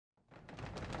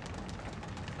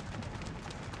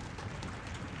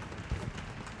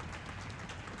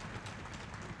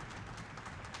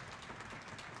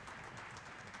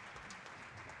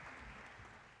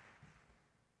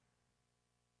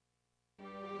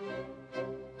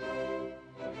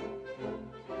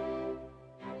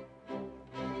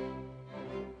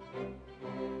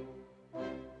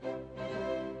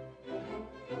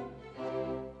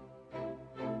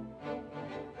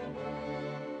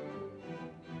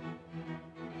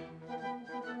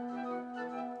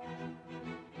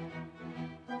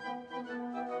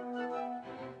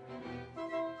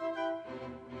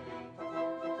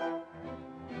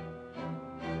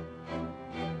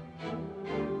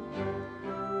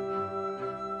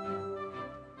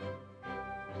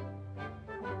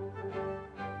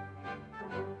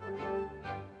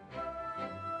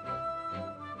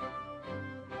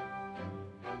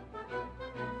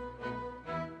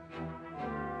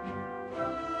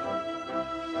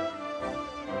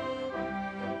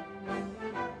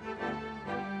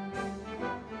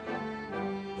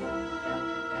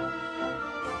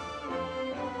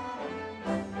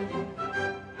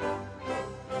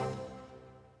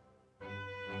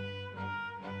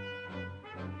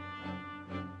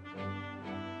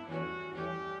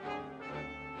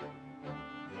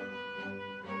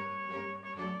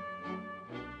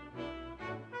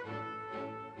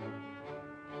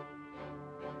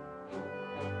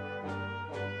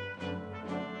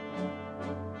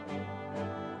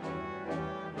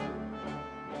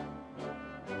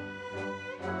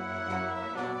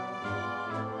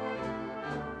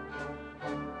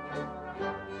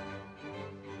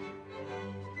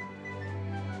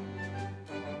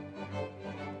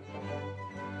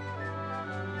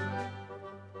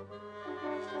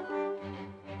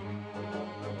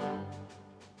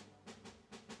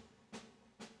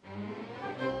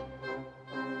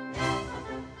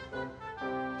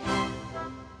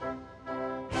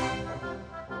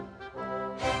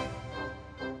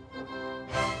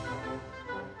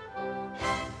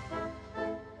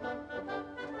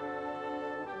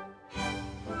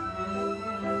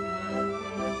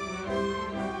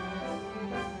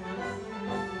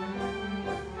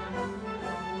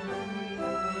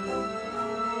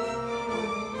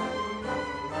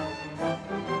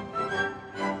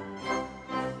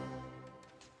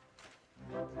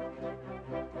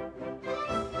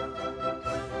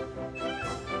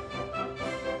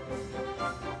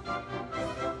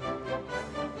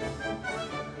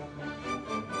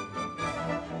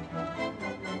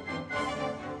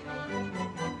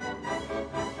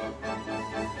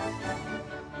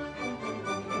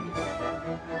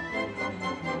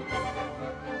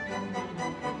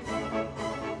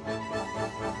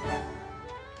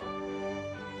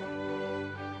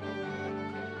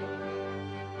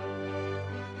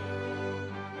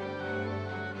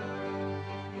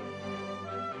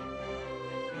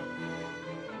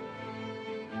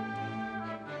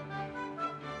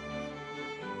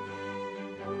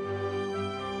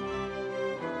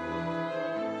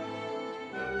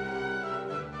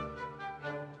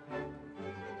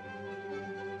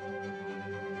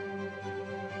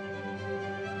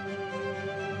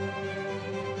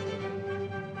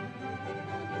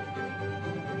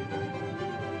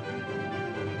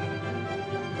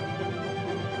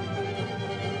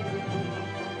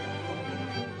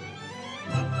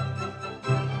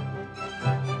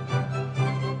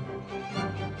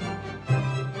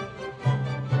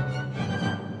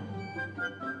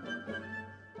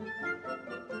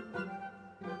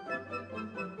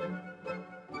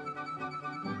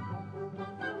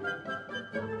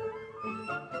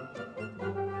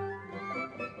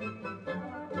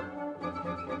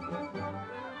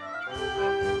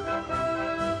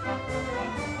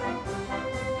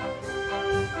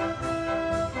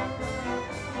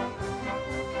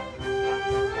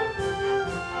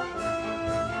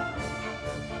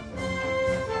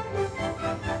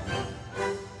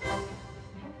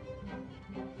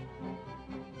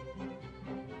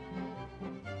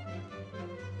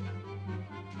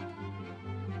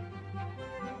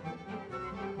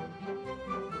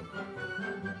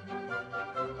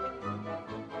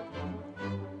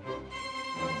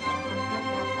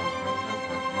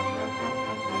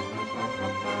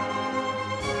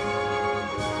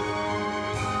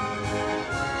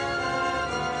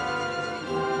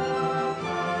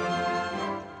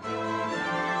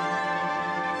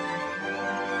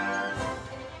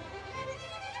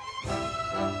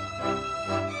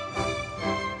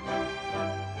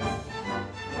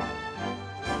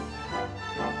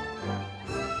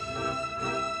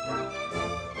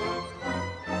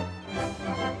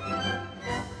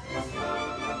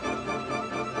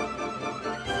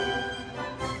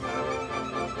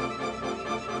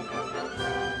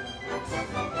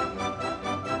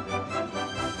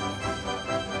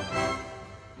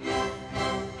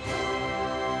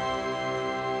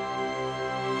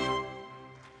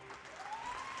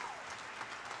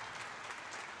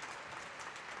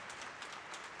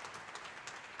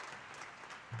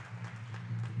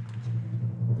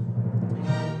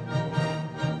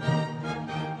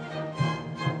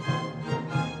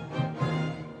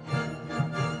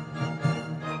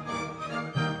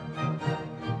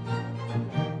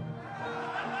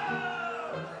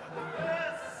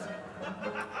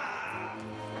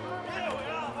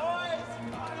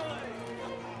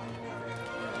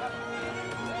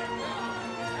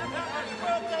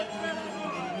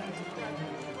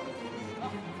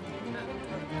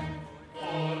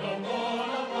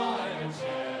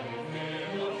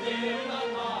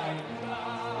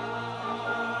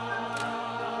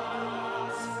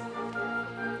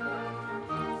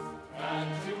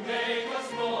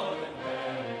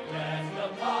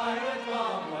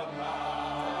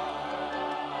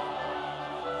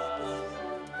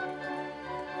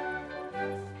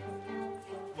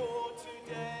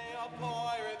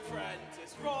pirate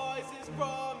apprentice rises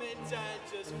from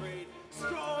indenture's freed.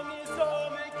 Strong his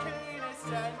arm and keen his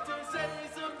centers,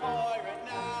 he's a pirate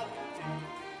now indeed.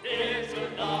 Here's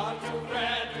a nod to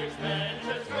Frederick's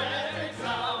ventures, Frederick's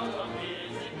out of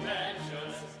his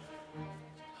adventures.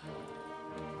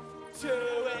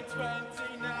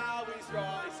 22 now he's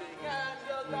rising, and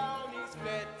alone he's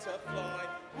fit to fly,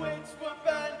 which were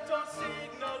bent on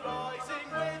signalizing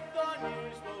with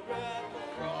unusual rebel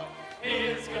cry.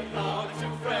 Here's a nod to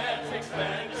Frederick's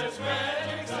ventures,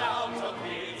 Frederick's out of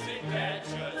his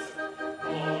adventures.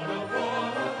 Water,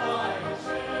 water, Irish,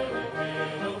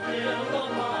 fill the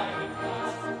mining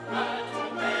glass, and to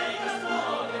make us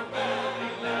more than merry,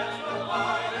 let the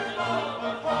pirate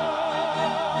lover pass.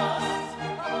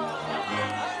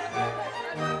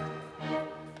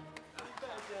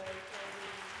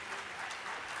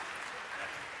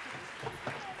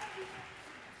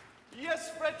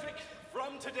 Yes, Frederick,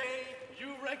 from today,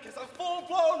 you rank as a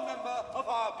full-blown member of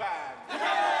our band.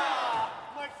 Yeah!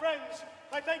 My friends,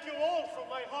 I thank you all from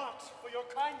my heart for your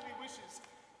kindly wishes.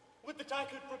 Would that I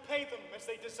could repay them as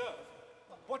they deserve.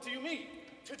 What do you mean?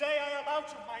 Today I am out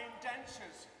of my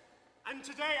indentures, and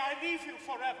today I leave you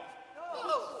forever.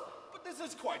 Oh, but this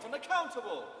is quite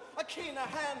unaccountable. A keener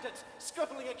hand at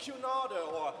scribbling a cunardo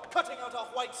or cutting out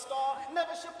a white star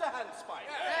never shipped a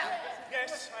handspike.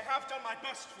 Yes, I have done my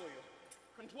best for you.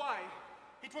 And why?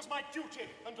 It was my duty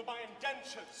under my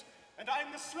indentures, and I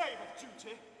am the slave of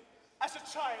duty. As a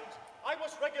child, I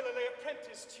was regularly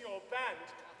apprenticed to your band.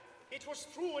 It was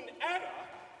through an error.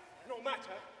 No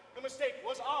matter, the mistake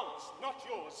was ours, not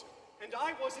yours, and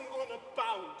I was in honor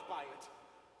bound by it.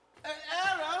 An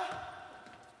error?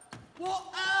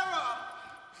 What error?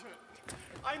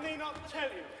 I may not tell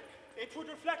you. It would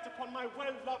reflect upon my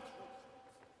well-loved Ruth.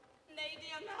 Nay,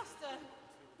 dear master,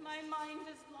 my mind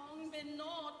has long been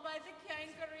gnawed by the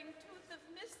cankering tooth of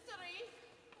mystery.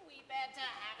 We better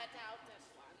have it out at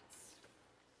once.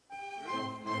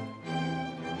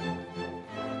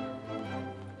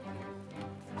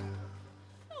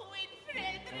 When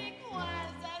Frederick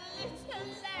was a little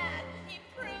lad, he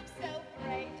proved so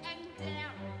brave and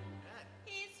daring.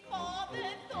 His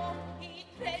father thought he'd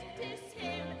apprentice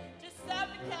him to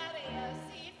some career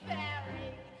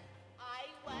seafaring. I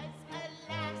was,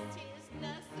 alas, his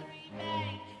nursery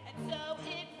maid, and so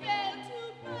it fell to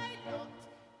my lot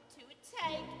to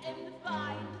take and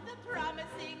bind the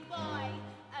promising boy,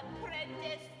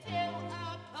 apprentice to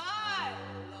a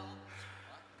pilot.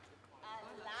 A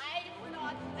life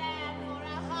not bad for a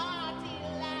hearty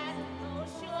lad, though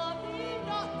surely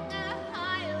not a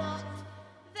high lot.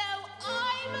 Though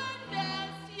I'm a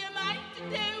nurse, you might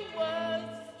do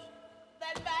worse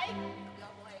than make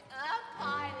your boy a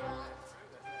pilot.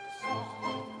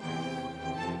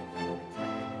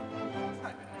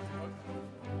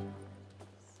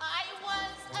 I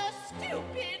was a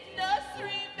stupid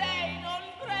nursery maid on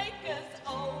breakers,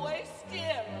 always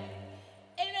steering,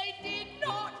 and I did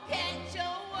not catch a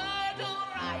word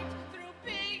aright through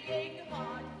being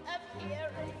hard of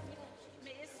hearing,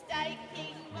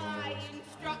 mistaking my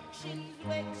instructions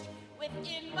which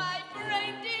within my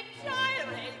brain did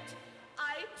gyrate.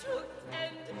 I took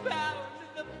and bound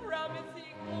the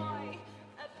promising boy,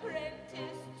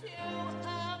 apprentice to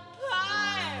a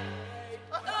pirate.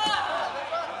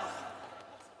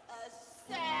 A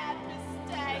sad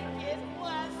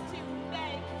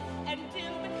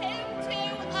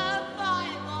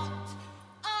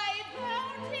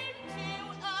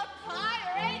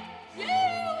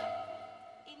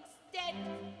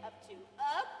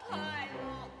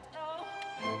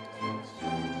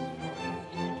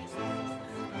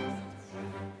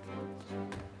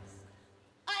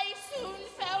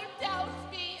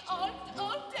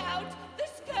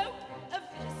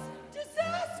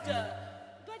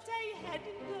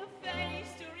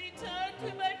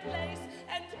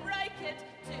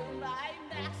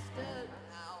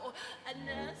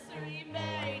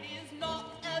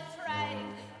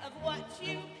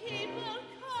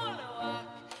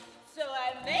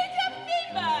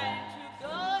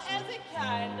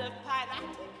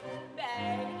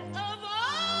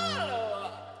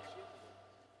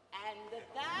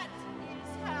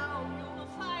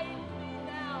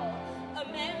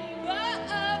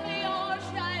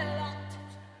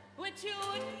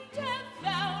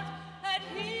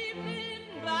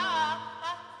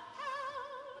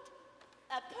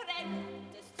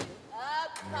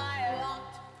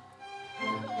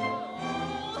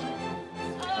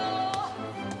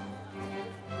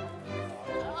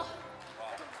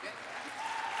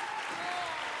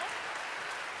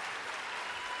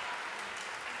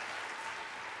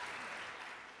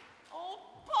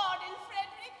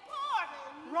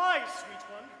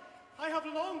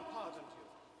have long pardoned you.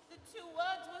 The two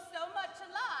words were so much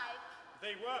alike.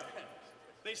 They were.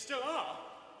 They still are,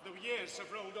 though years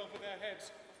have rolled over their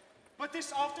heads. But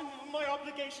this afternoon, my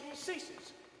obligation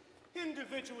ceases.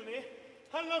 Individually,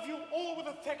 I love you all with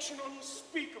affection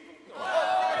unspeakable.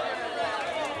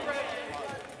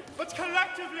 But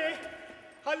collectively,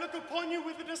 I look upon you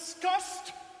with a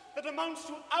disgust that amounts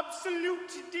to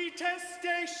absolute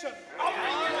detestation.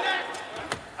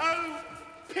 Oh,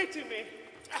 pity me,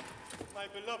 my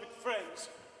beloved friends,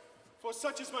 for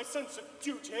such is my sense of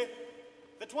duty,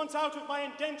 that once out of my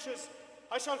indentures,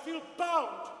 I shall feel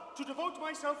bound to devote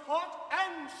myself heart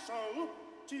and soul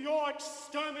to your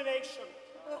extermination.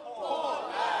 Poor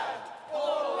lad!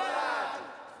 Poor lad!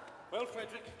 Well,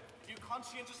 Frederick, if you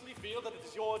conscientiously feel that it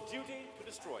is your duty to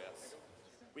destroy us,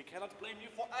 we cannot blame you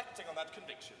for acting on that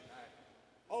conviction.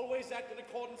 Always act in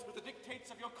accordance with the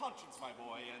dictates of your conscience, my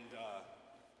boy, and,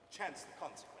 chance the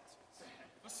consequences.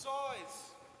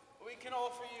 Besides, we can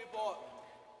offer you but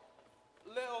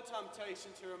little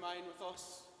temptation to remain with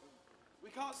us.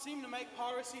 We can't seem to make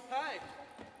piracy pay.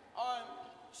 I'm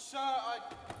sure I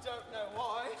don't know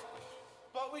why,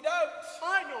 but we don't.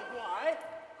 I know why,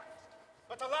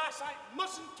 but alas, I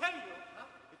mustn't tell you.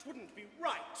 It wouldn't be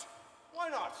right. Why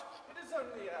not? It is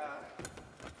only,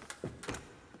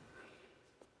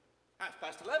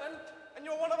 11:30, and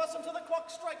you're one of us until the clock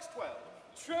strikes 12.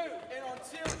 True, and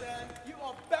until then, you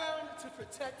are bound to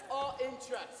protect our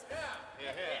interests.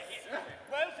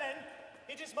 Well then,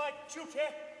 it is my duty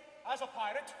as a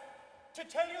pirate to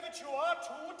tell you that you are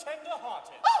too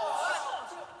tender-hearted.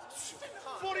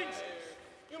 For instance,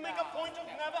 you make a point of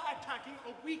never attacking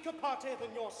a weaker party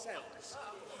than yourselves.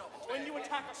 When you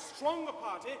attack a stronger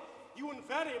party, you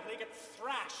invariably get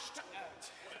thrashed.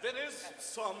 There is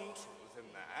some truth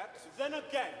in that. Then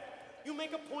again, you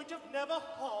make a point of never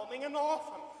harming an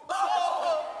orphan. We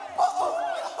are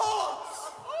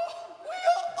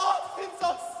orphans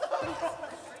ourselves,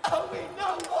 and we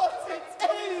know what it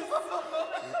is.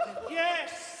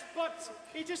 Yes, but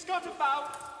it has got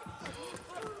about.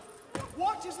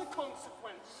 What is the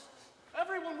consequence?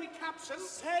 Everyone we capture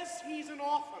says he's an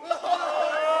orphan. The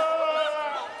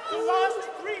last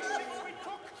 3 ships we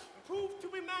took proved to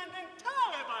be manned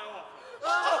entirely by orphans.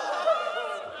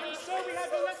 And so we had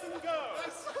to let them go.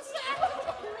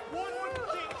 One would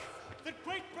think that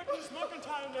Great Britain's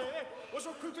mercantile navy was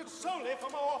recruited solely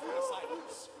from our orphan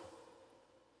asylums.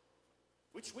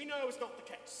 Which we know is not the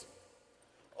case.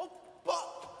 Oh,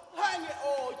 but hang it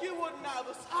all, you wouldn't have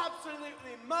us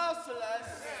absolutely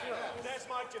merciless. There's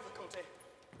my difficulty.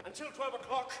 Until 12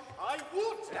 o'clock, I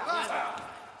would.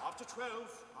 After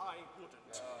 12, I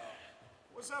wouldn't.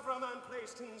 Was ever a man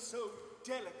placed in so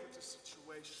delicate a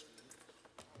situation?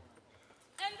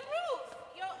 And Ruth,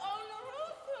 your own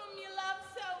Ruth, whom you love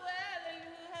so well and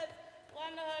who has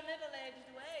won her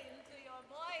middle-aged way into your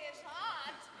boyish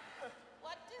heart.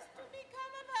 What is to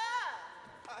become of her?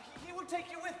 He will take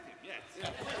you with him, yes.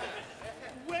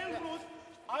 Well, Ruth,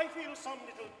 I feel some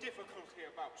little difficulty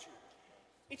about you.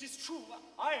 It is true,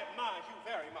 I admire you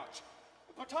very much,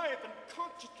 but I have been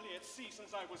constantly at sea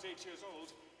since I was 8 years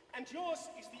old, and yours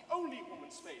is the only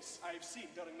woman's face I have seen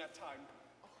during that time.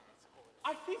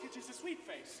 I think it is a sweet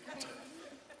face. It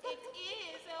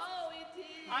is, oh, it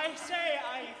is. I say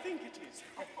I think it is.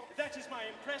 That is my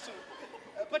impression.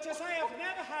 But as I have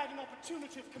never had an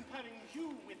opportunity of comparing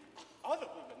you with other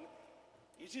women,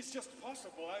 it is just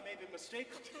possible I may be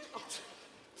mistaken.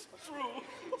 True.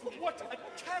 What a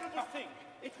terrible thing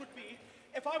it would be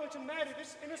if I were to marry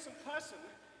this innocent person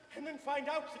and then find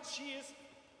out that she is,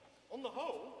 on the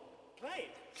whole, plain.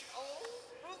 Oh,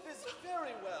 Ruth is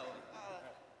very well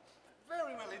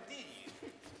indeed.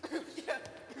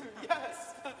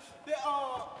 Yes, there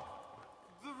are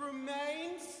the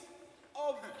remains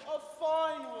of a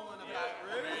fine woman about,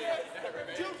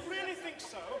 Ruth. Do you really think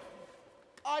so?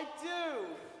 I do.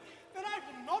 Then I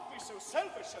will not be so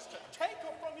selfish as to take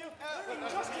her from you. In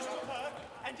justice to her,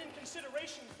 and in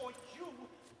consideration for you,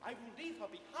 I will leave her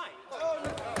behind. Oh,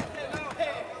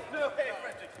 no,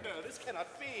 Frederick, no, this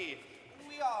cannot be.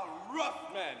 We are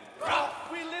rough men.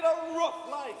 Rough. We live a rough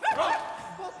life.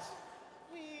 But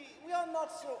we are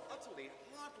not so utterly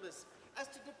heartless as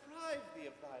to deprive thee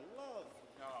of thy love.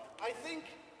 No. I think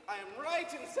I am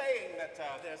right in saying that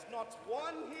there's not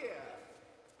one here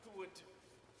who would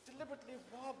deliberately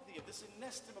rob thee of this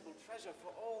inestimable treasure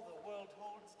for all the world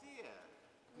holds dear.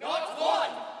 Not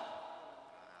one!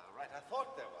 Right, I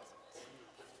thought there wasn't.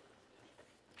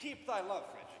 Keep thy love,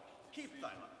 Frederick. Keep thy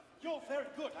love. You're very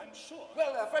good, I'm sure.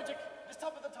 Well, Frederick, it's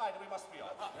top of the tide and we must be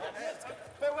off.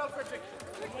 Farewell, Frederick.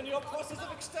 And when your process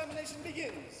of extermination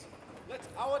begins, let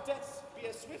our deaths be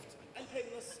as swift and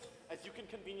painless as you can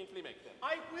conveniently make them.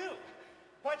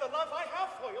 the love I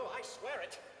have for you, I swear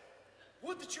it.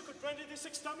 Would that you could render this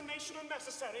extermination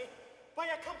unnecessary by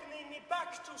accompanying me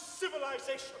back to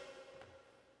civilization.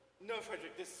 No,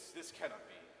 Frederick, this cannot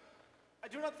be. I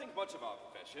do not think much of our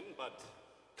profession, but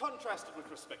contrasted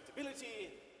with respectability,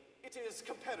 it is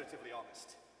comparatively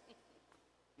honest.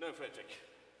 No, Frederick.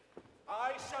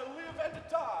 I shall live and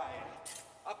die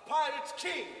a pirate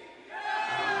king.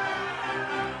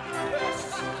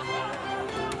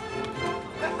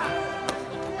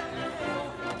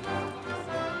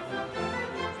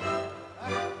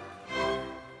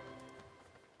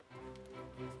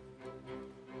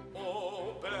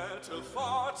 Oh, better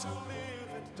far to live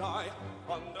and die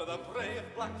under the brave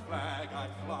black flag I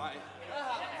fly.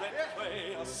 Then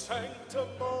play a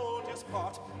sanctimonious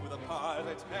part with a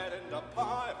pirate head and a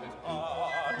pirate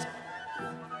heart.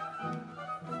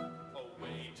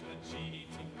 Away to the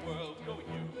cheating world go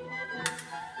you,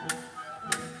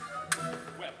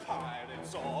 where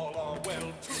pirates all are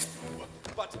well to do.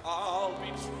 But I'll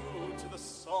be true to the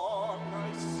song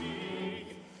I sing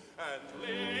and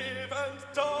live and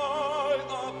die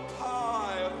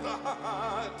a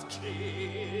pirate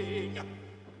king.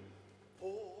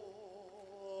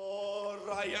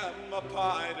 I am a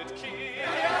pirate king,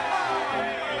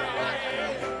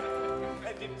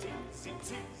 and it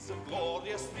is a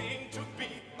glorious thing to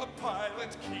be a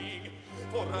pirate king,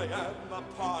 for I am a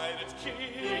pirate king.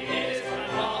 It is the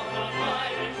love of a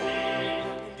pirate king,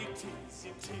 and it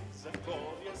is a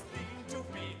glorious thing to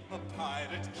be a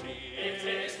pirate king. It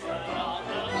is the love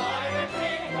of a pirate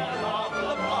king, the love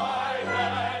of a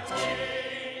pirate king.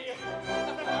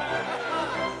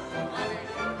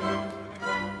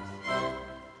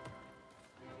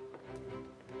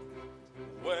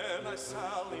 When I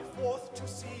sally forth to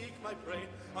seek my prey,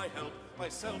 I help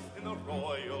myself in a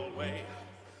royal way.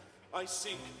 I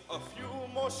sink a few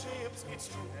more ships, it's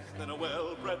true, than a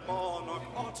well-bred monarch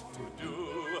ought to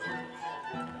do.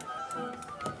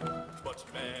 But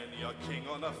many a king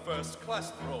on a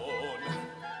first-class throne,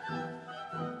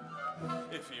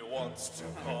 if he wants to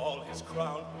call his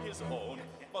crown his own,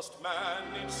 must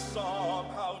manage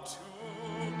somehow to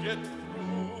get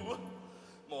through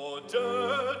more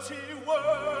dirty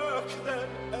work than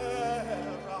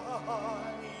e'er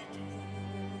I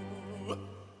do.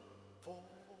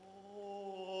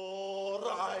 For I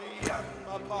am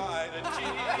a pirate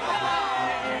king,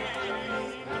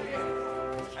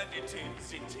 and it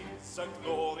is a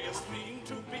glorious thing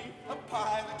to be a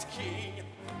pirate king.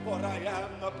 For I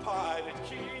am a pirate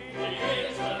king. He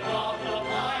is the lord of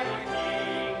pirate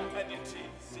king, and it is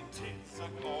a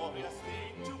glorious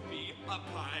thing to be a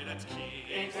pirate king.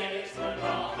 It is the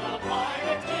lord of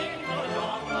pirate king, the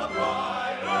lord of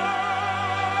pirate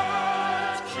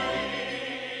king.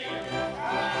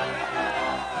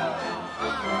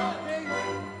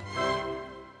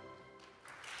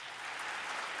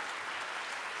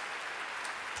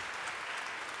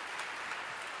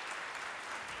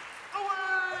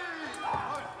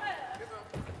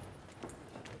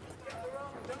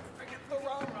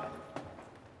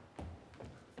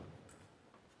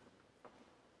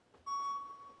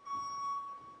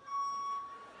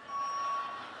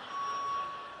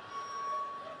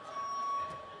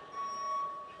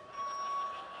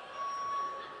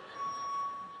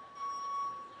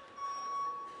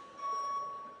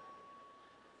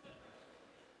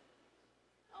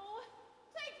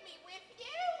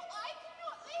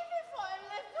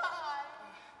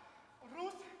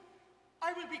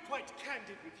 I will be quite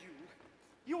candid with you.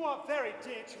 You are very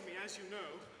dear to me, as you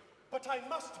know, but I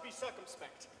must be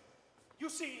circumspect. You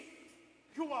see,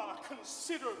 you are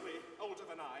considerably older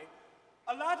than I.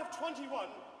 A lad of 21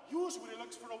 usually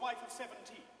looks for a wife of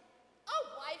 17. A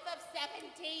wife of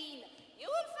 17? You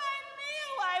will find me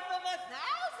a wife of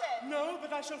 1,000. No,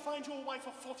 but I shall find you a wife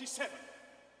of 47.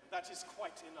 That is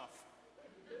quite enough.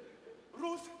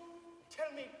 Ruth,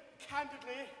 tell me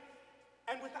candidly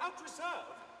and without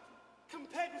reserve,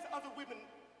 compared with other women,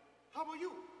 how are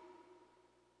you?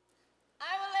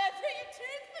 I will answer you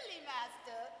truthfully,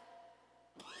 Master.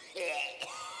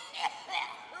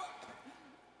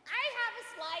 I have a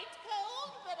slight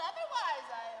cold, but otherwise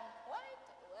I am quite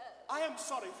well. I am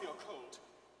sorry for your cold,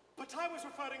 but I was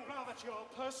referring rather to your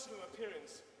personal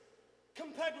appearance.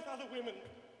 Compared with other women,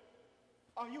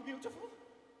 are you beautiful?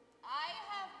 I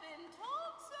have been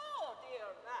told so,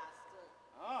 dear Master.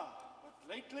 Ah, but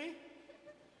lately?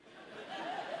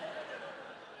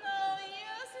 No,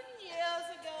 years and years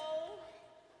ago.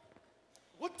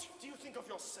 What do you think of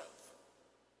yourself?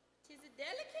 'Tis a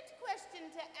delicate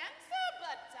question to answer,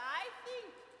 but I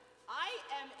think I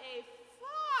am a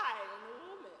fine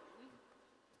woman.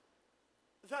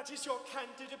 That is your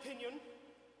candid opinion?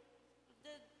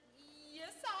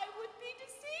 Yes, I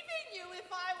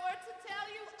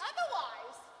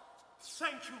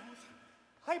youth.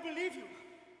 I believe you,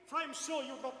 for I am sure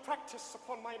you have not practiced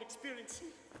upon my inexperience.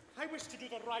 I wish to do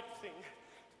the right thing.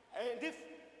 And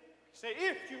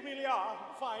if you really are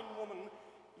a fine woman,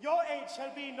 your age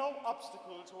shall be no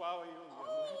obstacle to our union.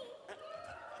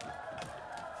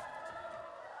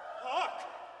 Hark!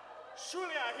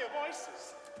 Surely I hear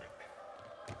voices.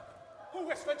 Who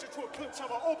has ventured to approach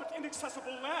our orbit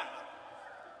inaccessible lair?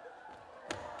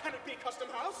 Can it be Custom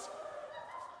House?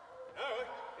 No,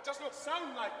 it does not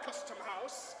sound like Custom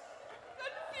House.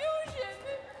 Confusion!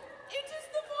 It is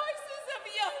the voices of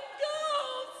young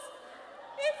girls!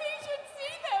 If he should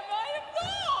see them, I am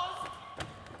lost!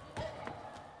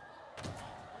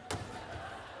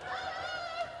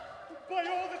 By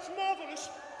all that's marvelous,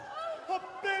 a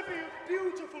bevy of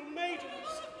beautiful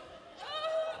maidens.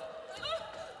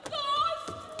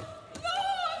 Lost!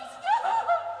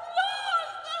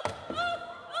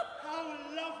 How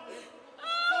lovely,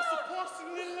 how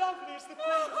surpassingly lovely is the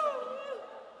painting.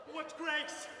 What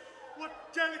grace, what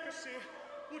delicacy,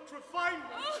 what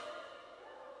refinement.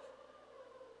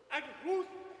 And Ruth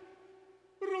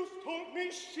told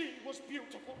me she was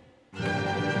beautiful.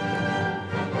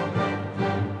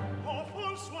 Oh,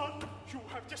 false one, you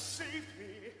have deceived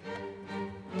me.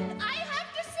 I have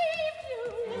deceived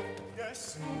you!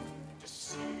 Yes,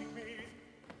 deceived me.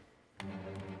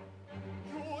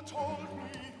 You told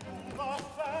me you are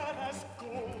fair as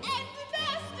gold. And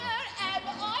master, am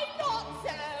I not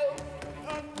so?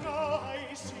 And now I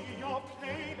see you're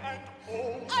plain and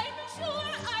old. I'm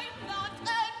sure I'm not a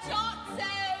jot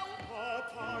so.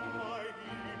 Upon my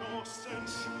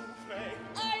innocence you play.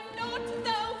 I'm not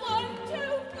the one to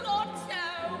plot so.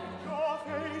 Your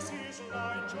face is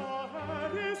light, your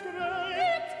head is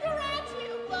grey. It's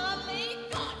gradually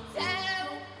got so.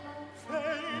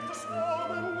 Faithless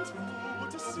woman, to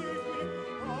deceive me,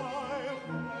 I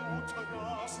who to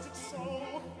last it so.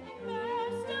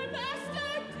 Master,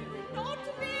 do not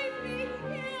leave me.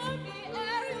 Hear me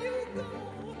ere you go.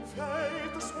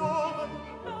 Faithless woman,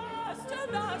 Master,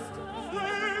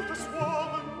 faithless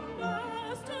woman,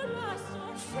 Master,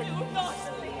 do not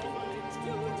leave me.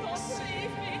 Do not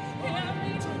leave me. Hear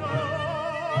me to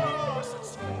now. last it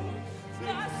so.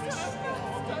 Master,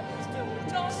 do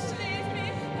not leave me.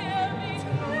 Hear me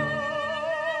now.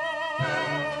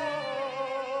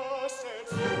 Last it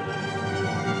so.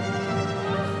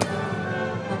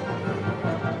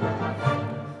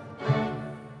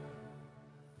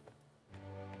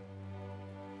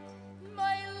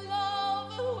 My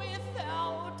love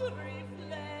without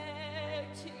reflecting,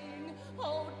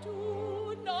 oh,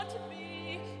 do not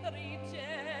be rejecting.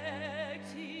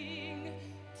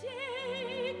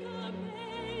 Take a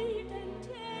maiden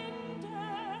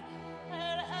tender,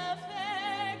 her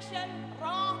affection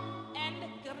raw and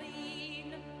green.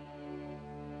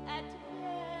 At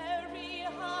very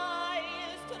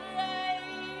highest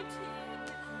rating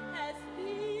has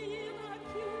been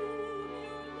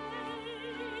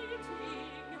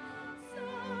accumulating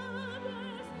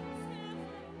Summer's 17.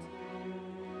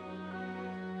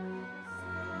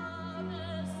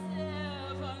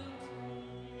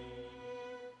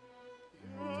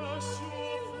 Yes,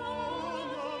 your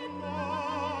former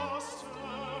master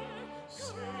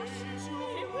says you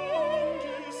own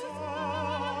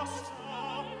disaster.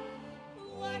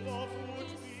 What Love would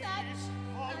is be such a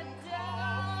uncomfortable.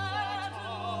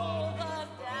 dower, the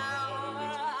dower I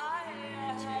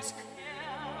It have is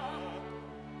here?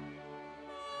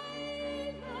 My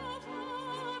love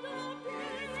had a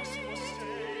Grievous baby,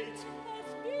 mistake. has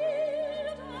been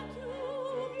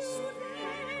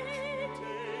accumulated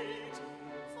Date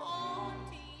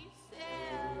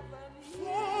 47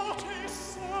 years.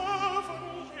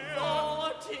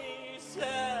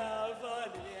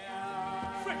 47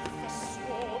 years. Faithless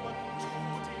woman, to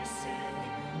deceive me,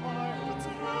 I would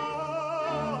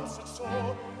last it so.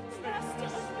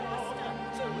 Faithless woman,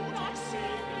 to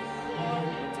deceive me, I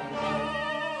would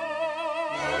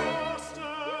last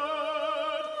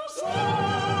it so.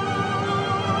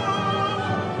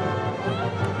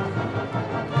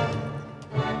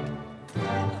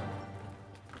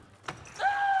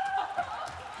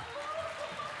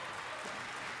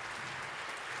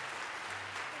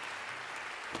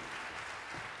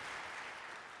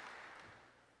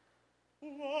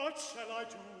 What shall I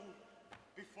do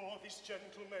before these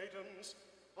gentle maidens?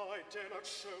 I dare not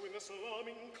show in this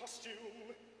alarming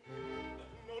costume.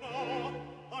 No,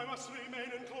 I must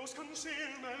remain in close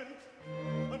concealment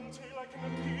until I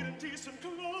can appear in decent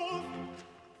clothes.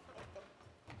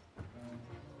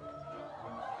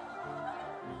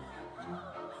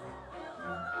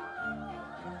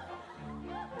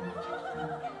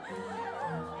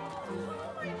 Oh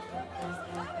my goodness,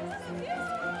 that is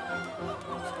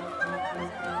so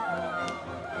beautiful.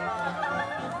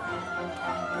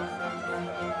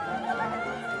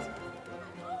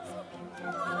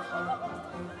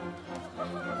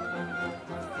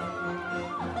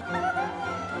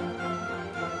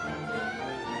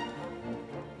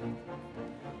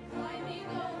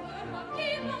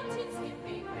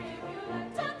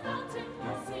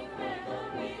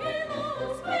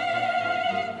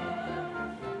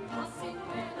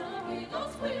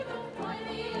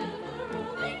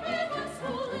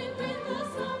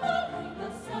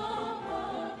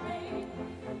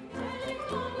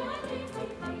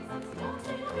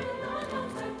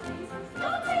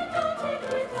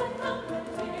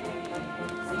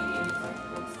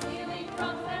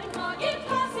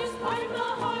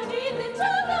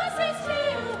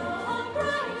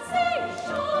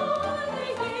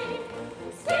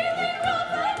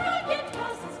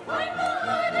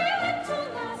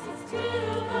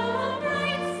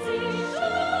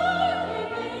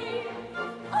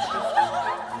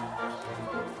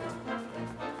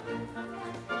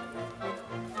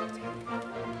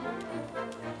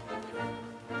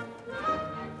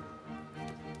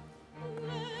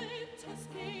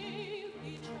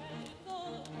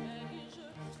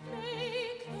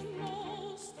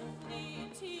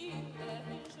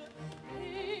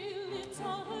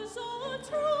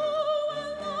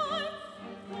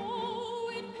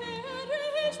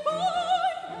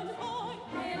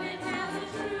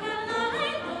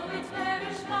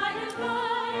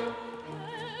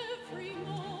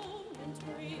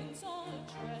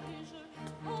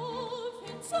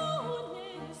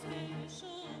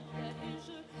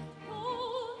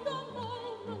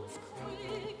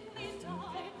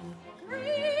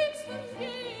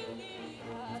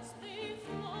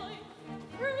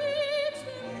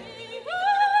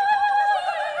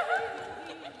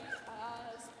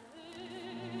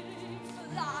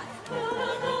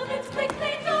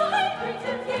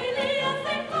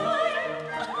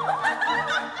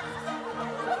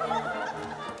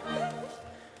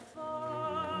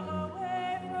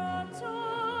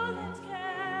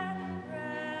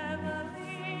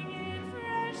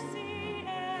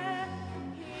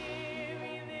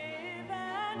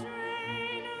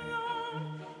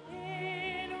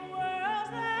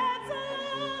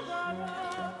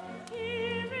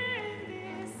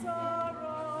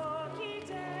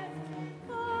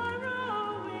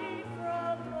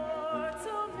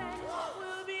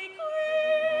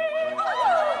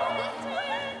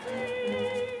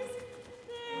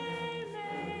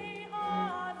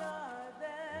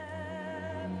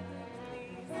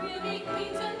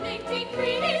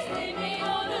 decrease, they may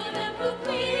honor them who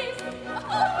please.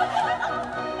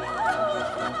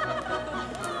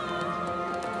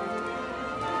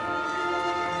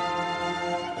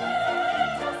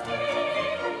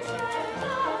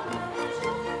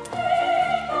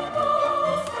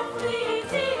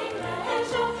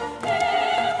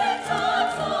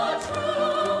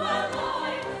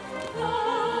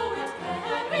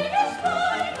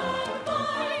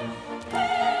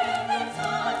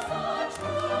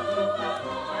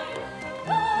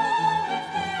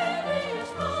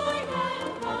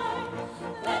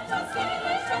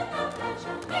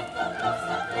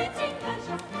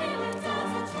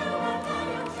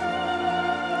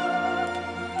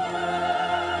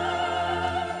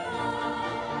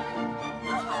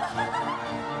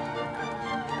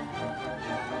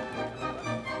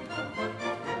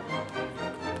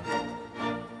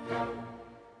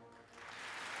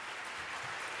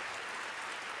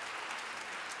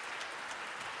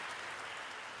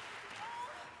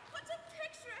 What a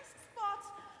picturesque spot!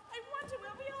 I wonder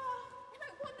where we are. And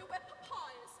I wonder where Papa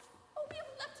is. Oh, we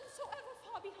have left him so ever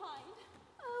far behind.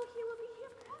 Oh, he will be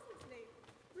here presently.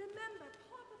 Remember,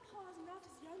 poor Papa is not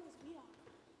as young as we are,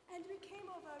 and we came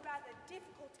over a rather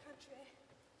difficult country.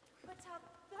 But how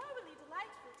thoroughly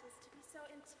delightful it is to be so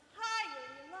entirely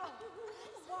alone.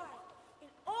 Why,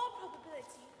 in all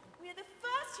probability, we are the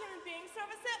first human beings to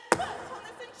ever set foot on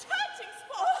this enchanting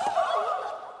spot.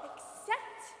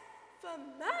 Except for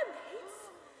mermaids.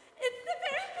 It's the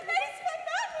very place for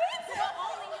mermaids. We are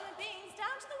only human beings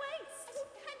down to the waist. It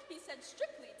can't be said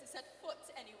strictly to set foot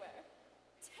anywhere.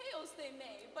 Tails they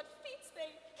may, but feet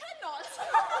they cannot.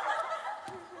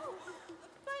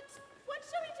 But what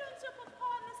shall we do until Papa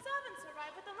and the servants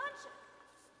arrive with the luncheon?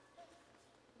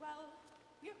 Well,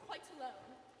 we are quite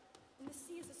alone, and the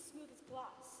sea is as smooth as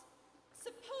glass.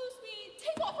 Suppose we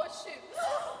take off our shoes,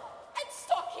 and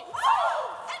stockings,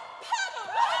 and paddle!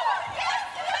 Yes,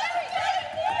 very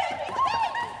good!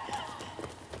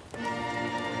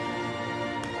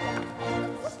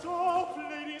 Stop,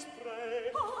 ladies,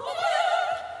 pray.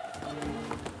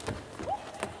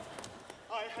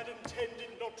 I had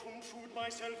intended not to intrude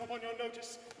myself upon your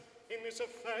notice in this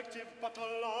effective but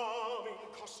alarming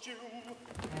costume.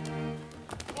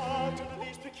 But under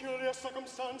these peculiar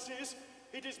circumstances,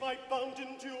 it is my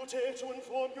bounden duty to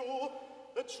inform you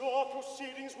that your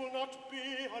proceedings will not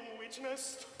be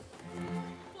unwitnessed.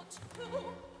 But who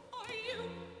are you,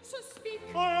 so speak?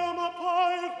 I am a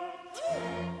pirate.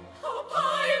 A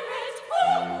pirate!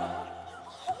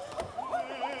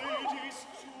 Ladies,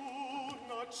 do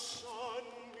not shun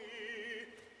me.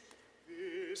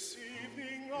 This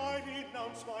evening I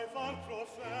renounce my vile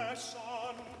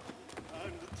profession,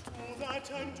 and to that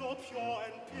end, O pure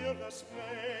and peerless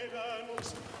maidens,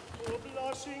 O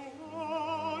blushing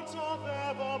hearts of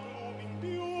ever-blooming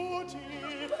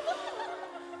beauty,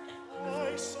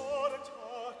 I sought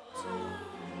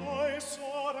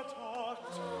at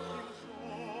heart,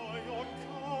 implore your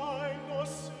kind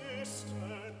assistance.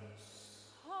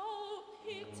 How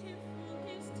pitiful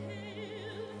his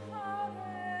tale! How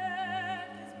rare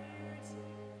his beauty!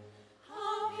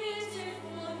 How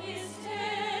pitiful his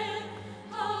tale!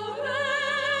 How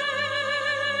rare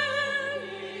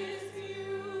his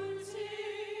beauty!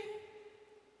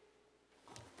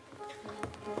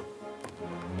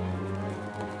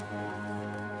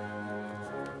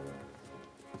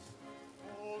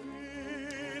 Oh,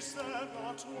 is there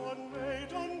not one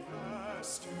maiden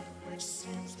breast which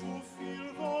seems to feel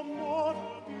the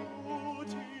moral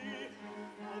beauty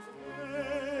of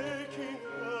making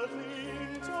worldly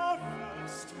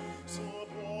interest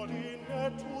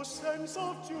subordinate to sense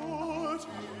of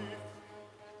duty?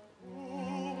 Who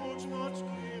would not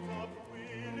give up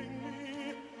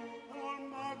willingly all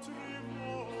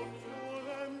matrimonial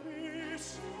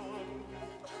ambition?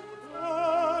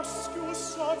 Rescue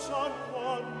such an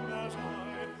one as I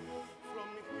from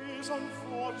his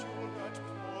unfortunate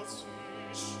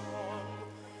position,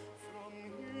 from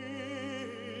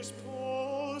his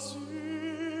position.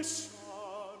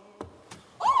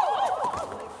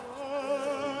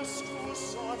 Rescue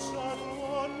such an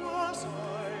one as I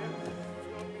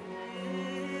from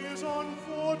his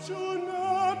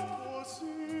unfortunate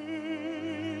position.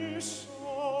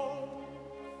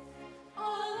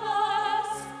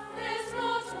 Alas, there's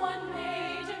not one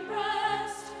maiden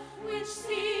breast which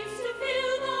seems to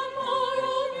feel the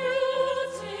moral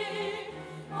beauty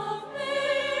of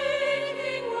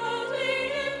making worldly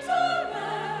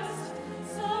interest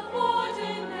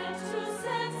subordinate to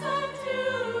sense of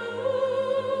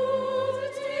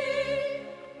duty.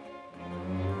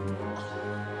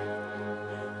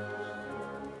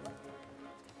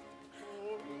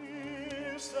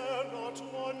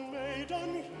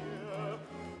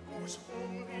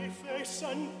 face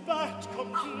and that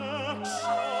complexion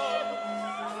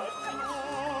have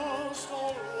caused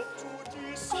all hope to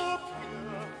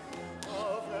disappear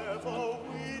of ever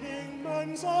winning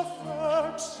men's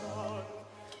affection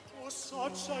to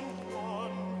such an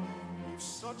one, if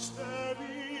such there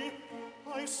be.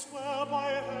 I swear by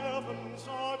heaven's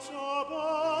arch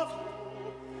above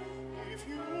you, if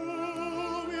you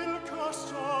will cast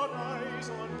your eyes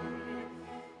on me,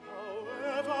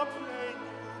 however plain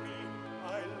you be, I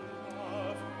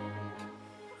love you.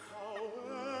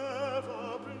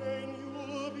 However plain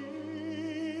you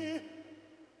be,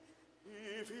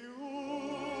 if you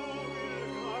will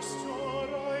cast your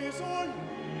eyes on me,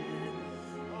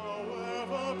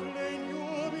 however plain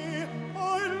you be, I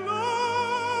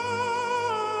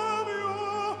love you.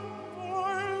 I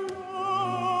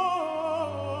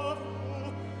love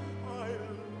you. I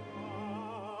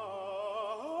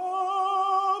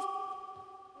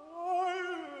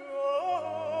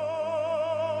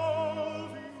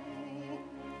love you.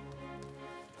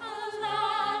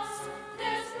 Alas,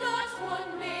 there's not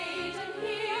one maiden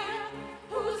here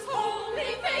whose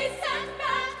homely face and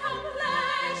bad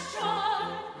complexion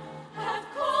have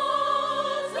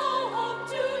caused all hope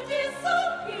to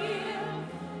disappear.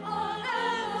 All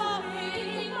ever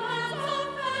reading man's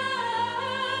affection.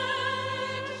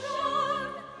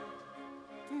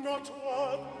 Not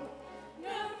one,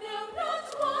 No, no, not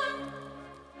one.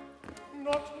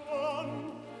 not one.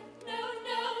 No,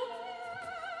 no.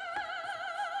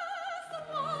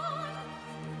 Someone.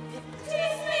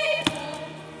 'Tis me.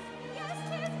 Yes,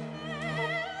 'tis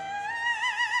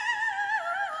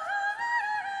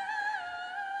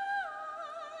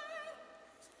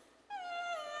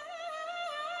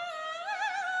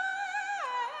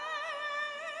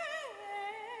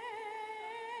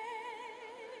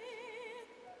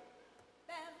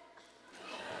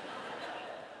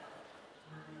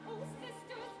Oh,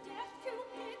 sisters, death to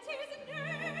pity's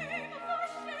name, for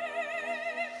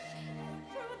shame.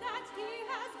 True that he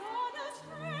has gone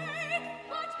astray,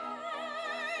 but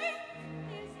pray,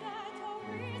 is that a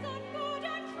reason good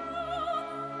and true?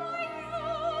 Why you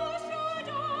should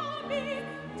all be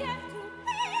deaf to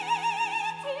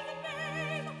pity's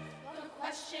name? The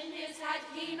question is, had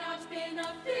he not been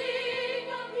a thing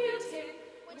of beauty,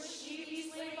 would she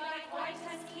be swayed by quite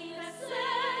as keen a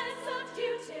sense of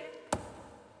duty?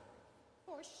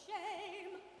 For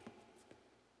shame,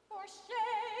 for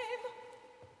shame,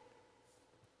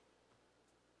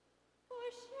 for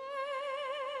shame.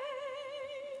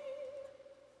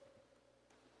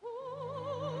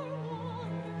 Poor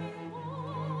wandering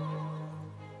one,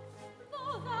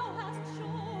 though thou hast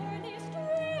surely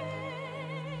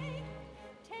strayed,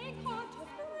 take heart of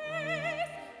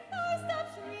grace, thy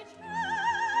steps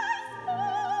retrace,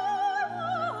 poor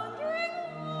wandering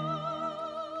one.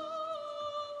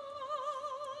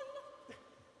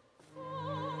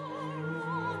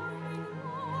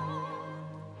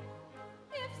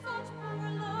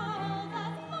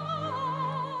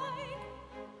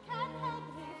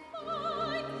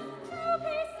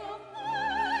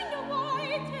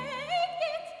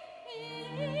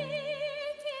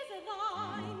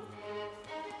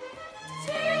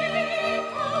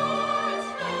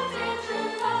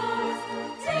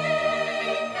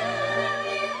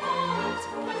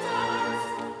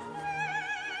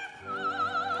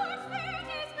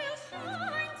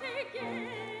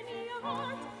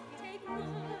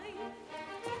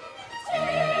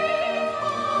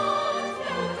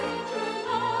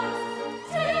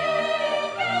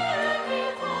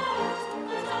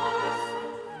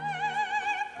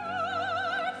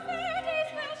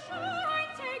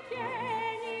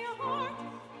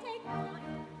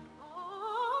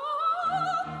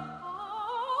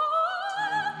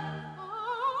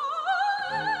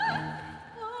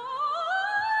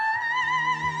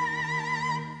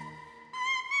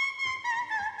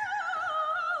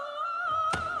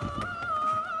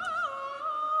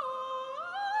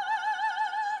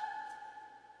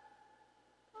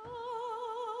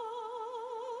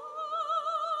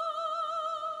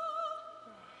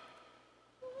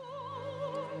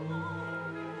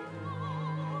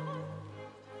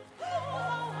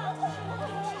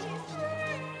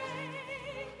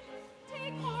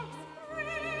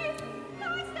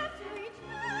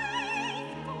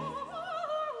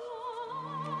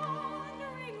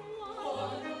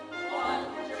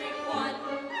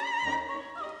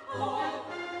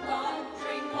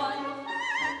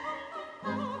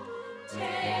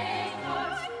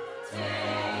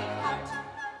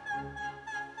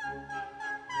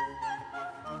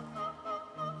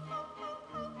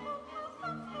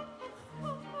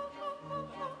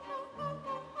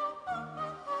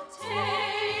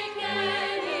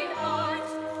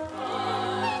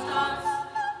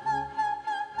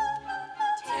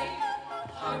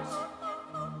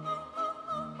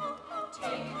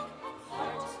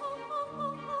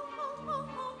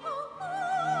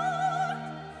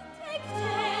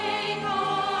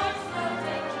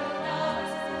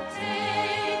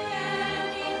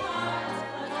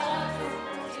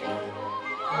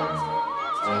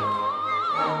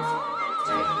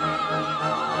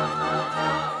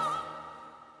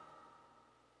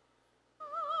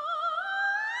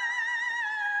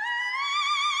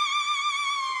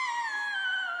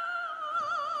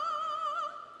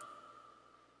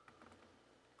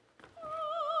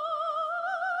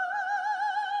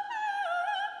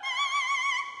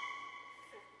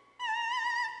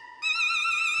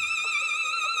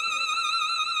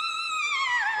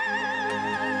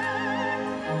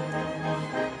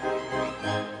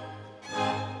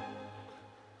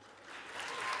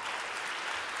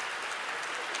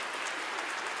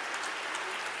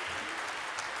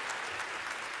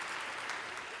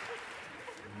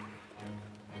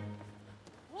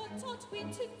 We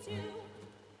to do,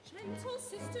 gentle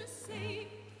sisters say,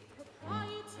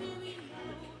 propriety we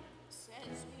know,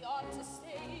 says we ought to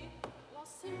stay, while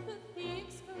sympathy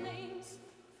exclaims,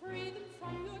 free them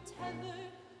from your tether,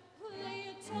 play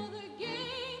at all their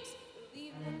games,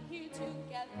 leave them here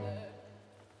together.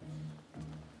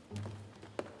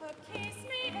 Her kiss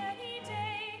may any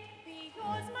day be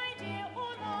yours, my dear,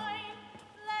 or mine.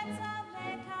 Let's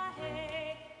make a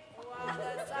hay while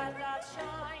the sun does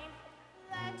shine.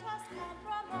 Let us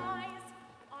compromise.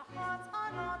 Our hearts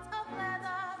are not of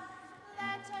leather.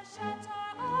 Let us shut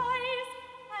our eyes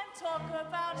and talk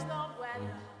about the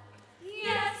weather.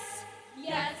 Yes,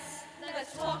 yes, let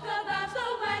us talk about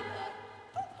the weather.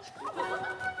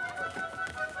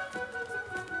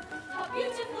 How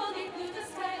beautifully blue the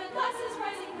sky, the glass is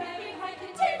rising very high.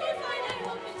 Continue fine, I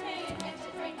hope it may. It gets to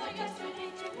rain like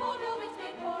yesterday, tomorrow it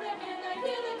may pour again. I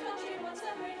hear the country wants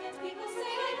some rain, and people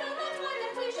say, I know not why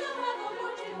that we shall have a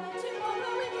war tonight.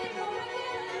 Tomorrow it may pour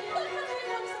again. The country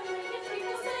wants some rain, and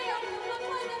people say, I know not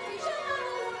why that we shall have a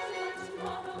war tonight.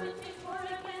 Tomorrow it may pour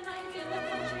again. I hear the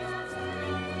country wants some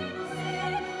rain, and people say,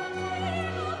 I know not why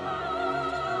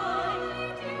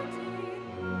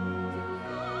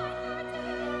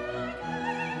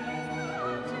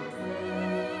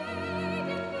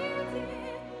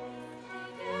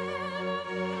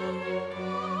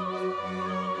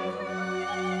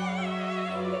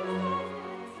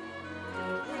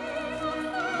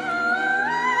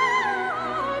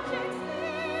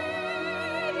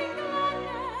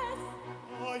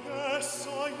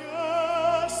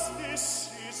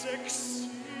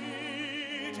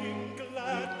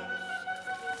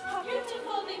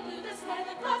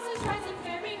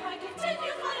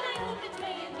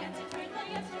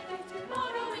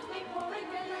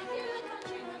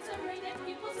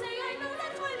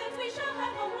that we shall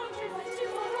have a war tonight.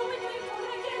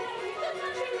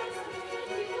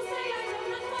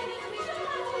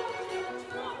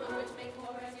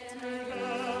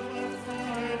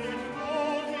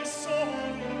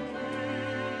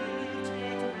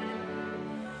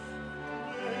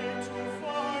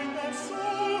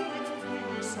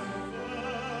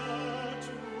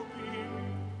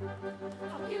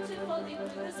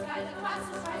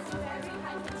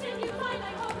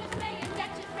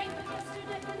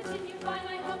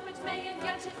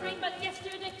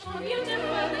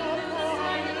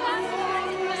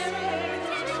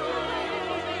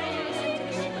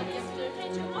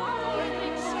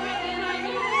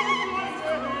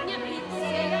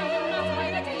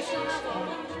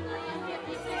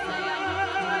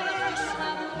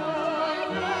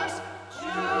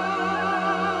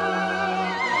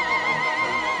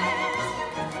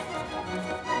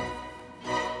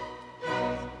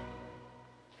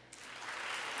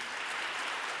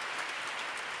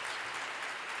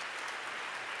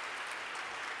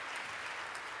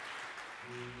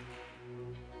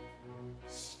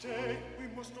 Stay, we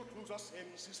must not lose our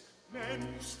senses. Men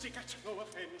who stick at no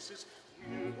offences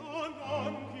will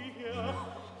none be here.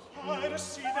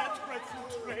 Piracy, that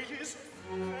dreadful trade is.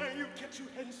 There you get you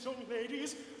hence, young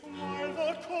ladies, while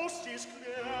the coast is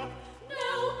clear.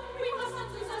 No, we must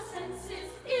not lose our senses.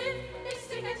 If they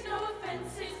stick at no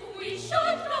offences, we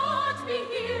should not be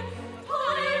here.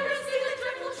 Piracy, the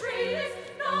dreadful trade is.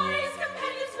 Nice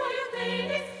companions for your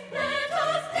ladies. Let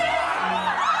us dance.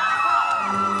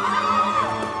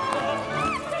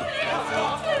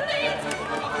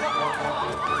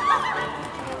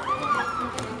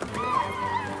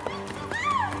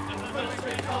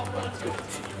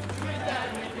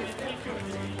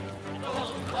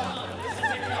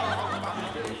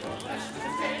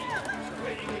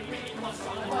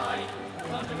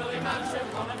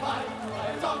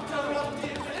 Doctor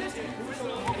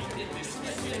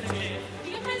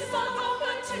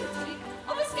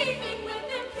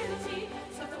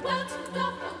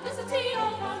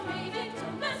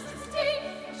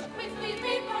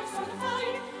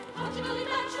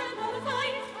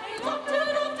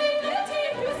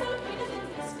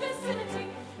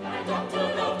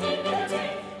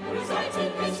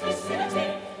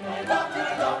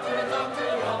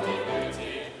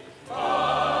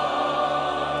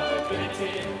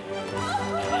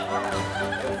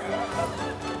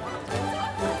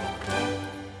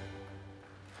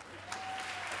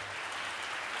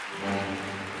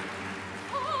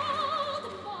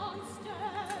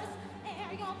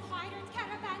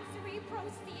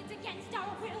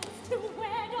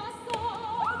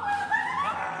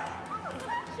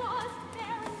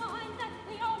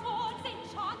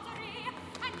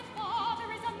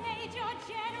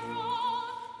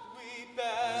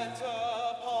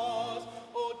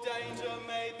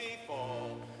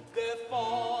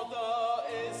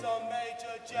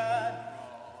general.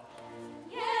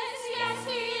 Yes, yes,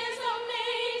 he is a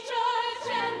major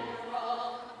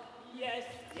general. Yes,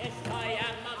 yes, I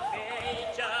am a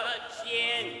major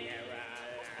general.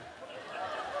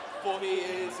 For he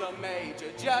is a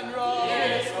major general.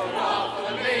 Yes, hurrah for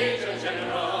the major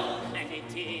general. And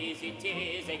it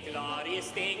is a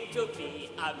glorious thing to be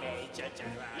a major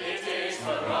general. It is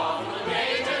hurrah for the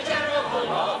major general,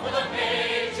 hurrah for the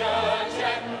major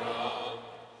general.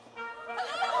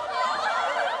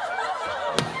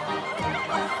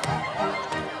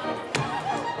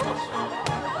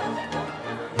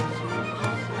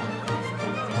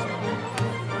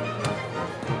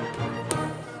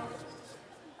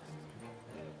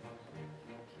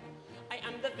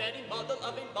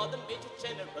 Of a modern major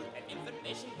general, an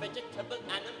information, vegetable,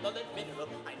 animal, and mineral.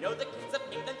 I know the kings of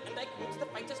England, and I quote the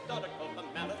fight historical, from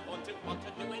Marathon to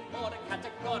Waterloo and more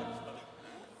categorical.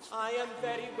 I am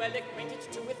very well acquainted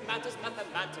too with matters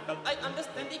mathematical. I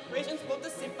understand equations, both the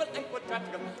simple and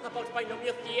quadratical, about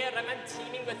binomial theorem and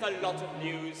teeming with a lot of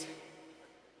news.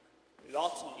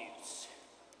 Lots of news.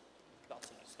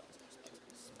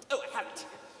 Oh, I have it.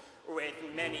 With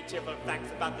many trivial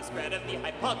facts about the square of the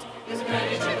hypotenuse. With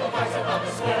many trivial facts about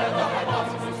the square of the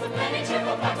hypotenuse. With many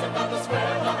trivial facts about the square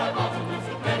of the hypotenuse.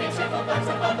 With many trivial facts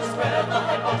about the square of the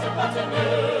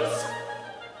hypotenuse.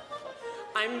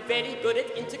 I'm very good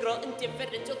at integral and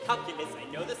differential calculus. I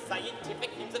know the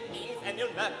scientific names of beings and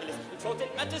calculus. In short,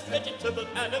 it matters vegetable,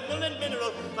 animal, and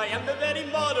mineral. I am the very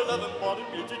model of a modern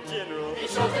major general. In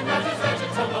short, it matters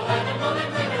vegetable, animal,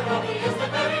 and mineral. He is the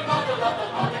very model of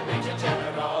a modern major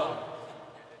general.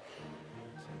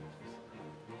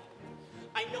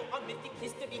 I know our mythic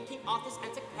history, King Arthur's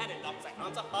answer paradox. I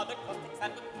answer hard acrostics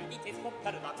and with pretty taste for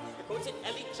paradox. I quote in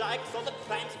elegiacs all the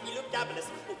crimes of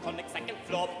Elugabulus, who conic second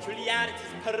floor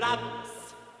peculiarities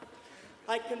parabolas.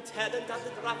 I can tell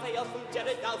undoubted Raphael from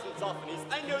Gerard's and Zophanies.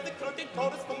 I know the crooked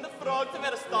chorus from the frogs of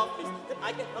Aristophanes. That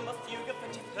I can hum a fugue of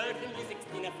which I've heard in music's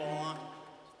dinner for.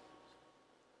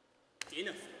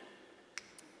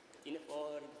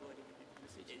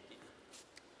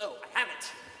 Oh, I have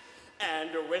it.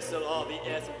 And whistle all the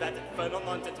airs of that infernal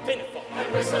nonsense pinafore.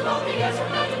 And whistle all the airs of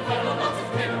that infernal nonsense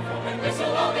pinafore. And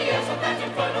whistle all the airs of that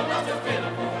infernal nonsense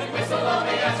pinafore. And whistle all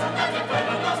the airs of that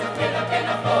infernal nonsense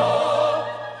pinafore.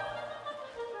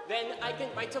 Then I can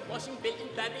write a washing bill in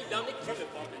Babylonic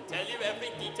uniform and tell you every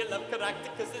detail of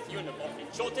Caractacus's uniform.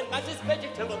 In short, in matters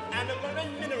vegetable, animal,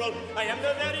 and mineral, I am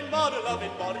the very model of a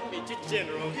modern major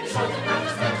general. In short, in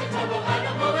matters vegetable,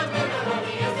 animal, and mineral,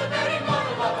 he is the very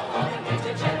model of a modern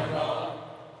major general.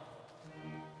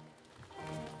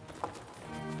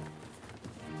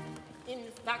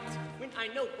 In fact, when I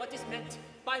know what is meant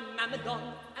by Mammedon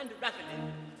and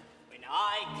Ravelin, when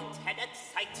I can tell at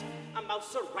sight a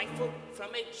mouse or rifle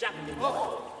from a javelin,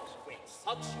 when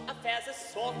such affairs as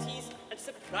sorties and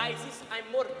surprises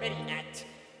I'm more ready at,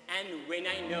 and when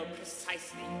I know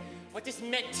precisely what is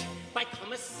meant by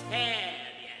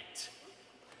commissariat,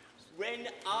 when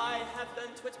I have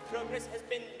learnt what progress has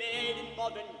been made in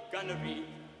modern gunnery,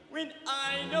 when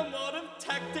I know more of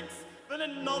tactics than a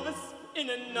novice in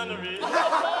a nunnery.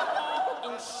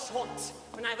 In short,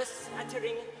 when I was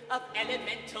smattering of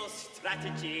elemental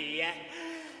strategy.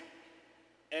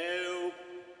 Oh,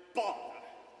 bother.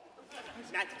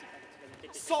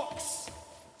 Socks!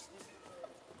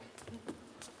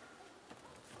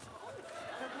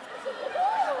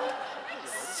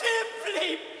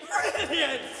 Simply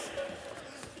brilliant!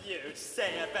 You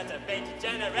say a better major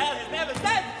general has never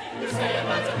said to you. You say a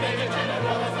better major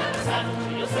general has never said to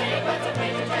you. You say a better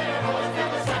major general has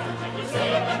never said to you. You say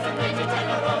a better major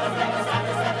general has never said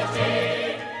to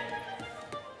you.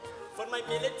 For my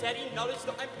military knowledge,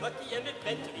 though I'm plucky and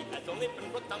adventurous, has only been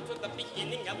brought down to the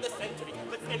beginning of the century.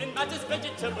 But still in matters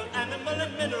vegetable, animal,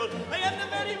 and mineral, I am the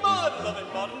very model of a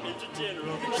modern major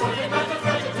general. In short, in matters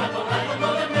vegetable,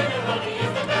 animal, and mineral, he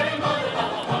is the very model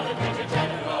of a modern major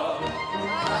general.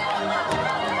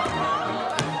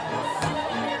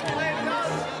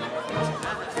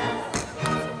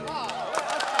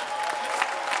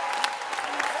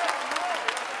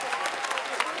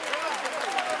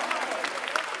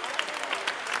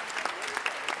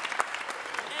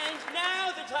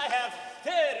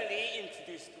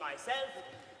 Myself,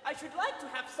 I should like to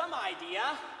have some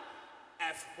idea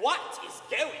of what is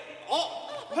going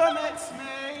on. Permit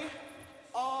me,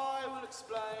 I will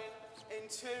explain in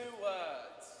 2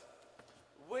 words.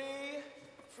 We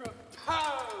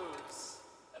propose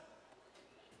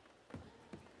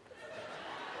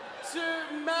to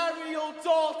marry your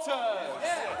daughters.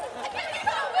 Against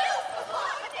our wills, Papa!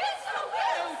 Against our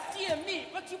wills! Oh, dear me,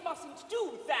 but you mustn't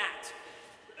do that.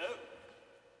 Oh,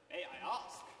 may I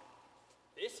ask?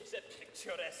 This is a picture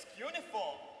picturesque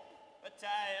uniform, but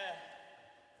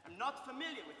I'm not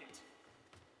familiar with it.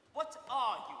 What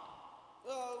are you?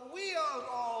 We are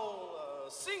all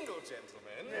single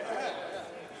gentlemen.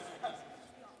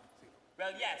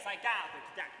 Well, yes, I gathered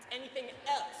that. Anything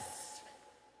else?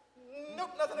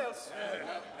 Nope, nothing else.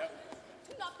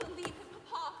 Do not believe him,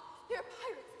 Papa. They're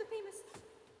pirates, the famous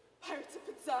Pirates of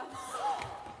Penzance.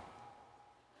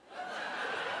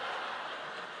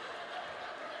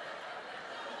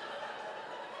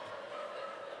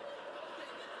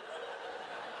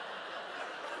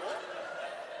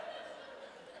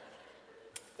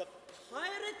 The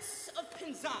Pirates of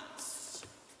Penzance.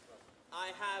 I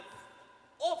have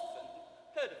often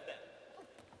heard of them.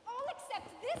 All except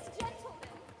this gentleman,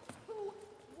 who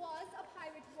was a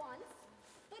pirate once,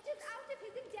 but is out of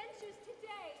his indentures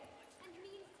today, and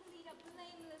means to lead a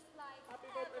blameless life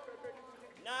evermore.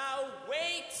 Now,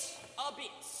 wait a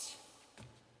bit.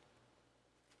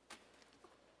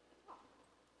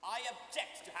 I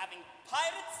object to having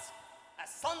pirates as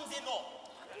sons-in-law.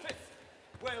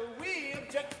 Well, we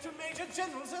object to Major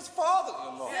Generals as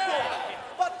father-in-law. Yeah.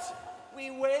 But we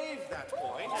waive that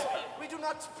point. We do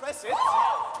not press it.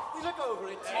 We look over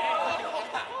it.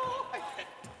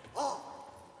 Oh,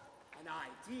 an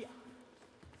idea.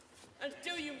 And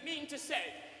do you mean to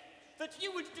say that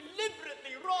you would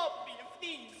deliberately rob me of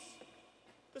these,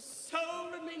 the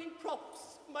sole remaining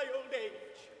props of my old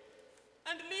age,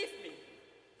 and leave me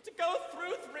to go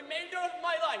through the remainder of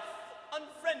my life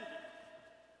unfriended,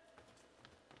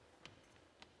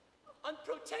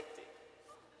 unprotected,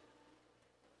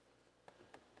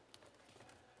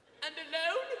 and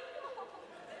alone?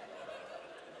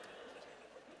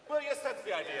 Well, yes, that's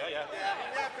the idea, yeah.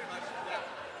 Yeah, pretty much. Yeah.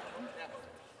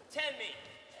 Tell me,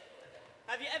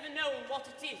 have you ever known what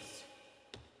it is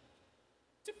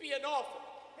to be an orphan?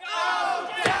 Oh,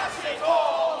 dash it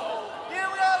all! Here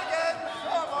we are again.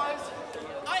 Oh, boys.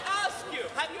 I ask you,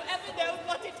 have you ever known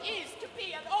what it is to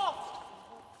be an orphan?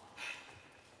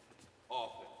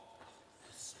 Orphan.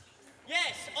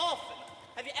 Yes, orphan.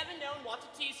 Have you ever known what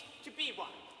it is to be one?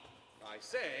 I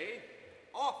say,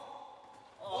 orphan.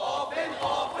 Orphan,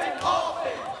 orphan,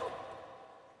 orphan!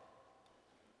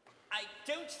 I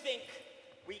don't think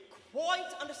we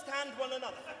quite understand one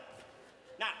another.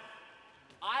 Now,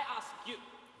 I ask you,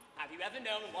 have you ever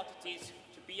known what it is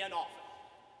to be an orphan?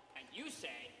 And you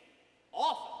say,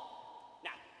 orphan.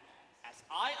 Now, as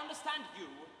I understand you,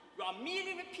 you are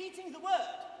merely repeating the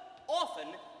word,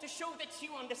 orphan, to show that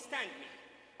you understand me.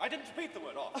 I didn't repeat the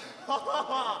word orphan.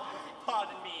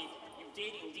 Pardon me, you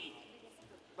did indeed.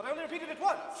 But I only repeated it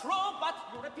once. True, but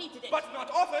you repeated it. But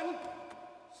not often.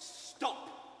 Stop.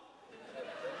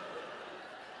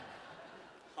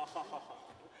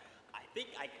 I think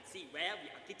I can see where we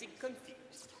are getting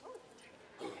confused.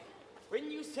 When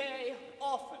you say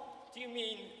orphan, do you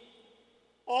mean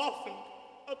orphan,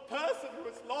 a person who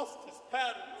has lost his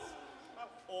parents?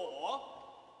 Or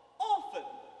orphan,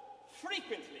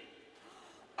 frequently?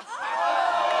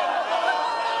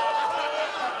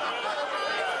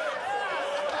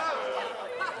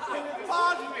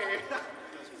 Pardon me.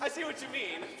 I see what you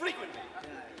mean. Frequently.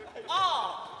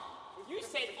 Ah, you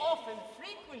said often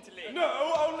frequently.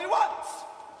 No, only once.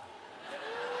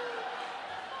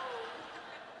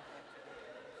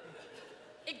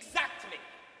 Exactly.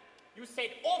 You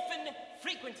said often,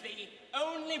 frequently,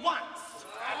 only once.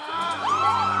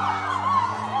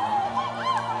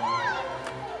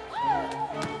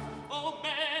 Oh,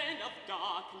 men of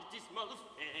dark and dismal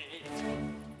fate,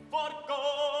 forego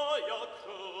your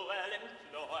cruel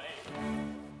employ.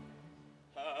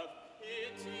 Have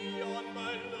pity on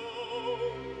my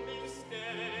lonely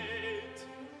state.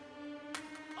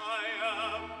 I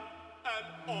am an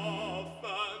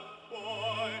orphan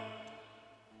boy.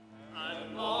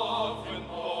 An orphan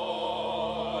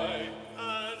boy.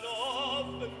 An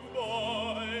orphan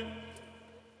boy.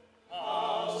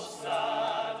 How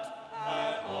sad,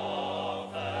 an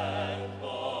orphan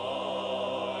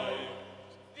boy.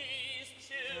 These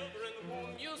children whom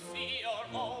you see are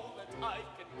all that I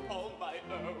can call my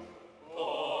own.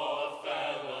 Poor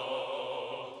fellow.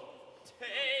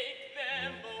 Take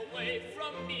them away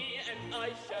from me and I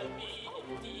shall be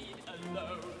indeed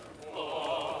alone.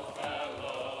 Poor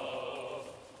fellow.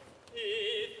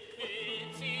 If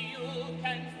pity you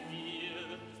can feel,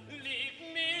 leave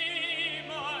me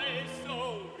my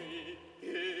sorry.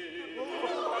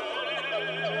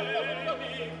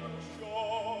 Remaining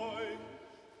joy.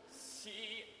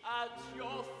 See at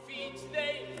your feet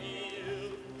they kneel,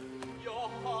 your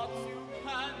hearts you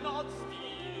cannot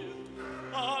steal.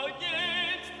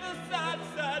 Against the sad,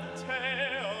 sad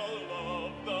tale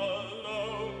of the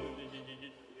lonely.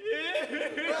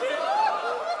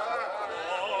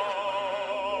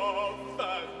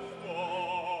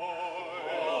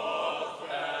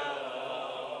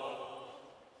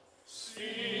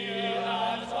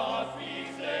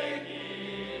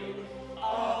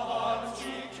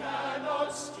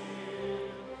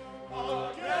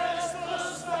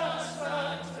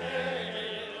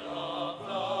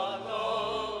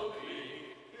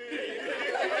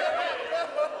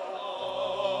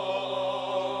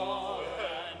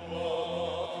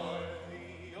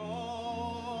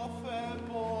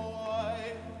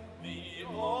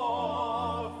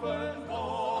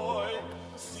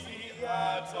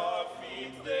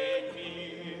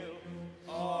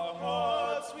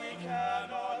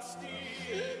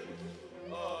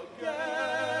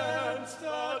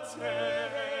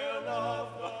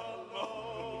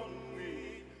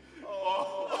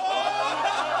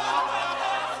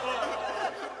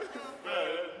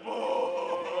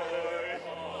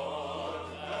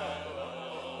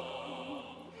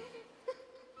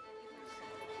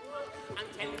 I'm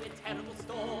telling a terrible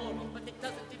story, but it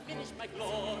doesn't diminish my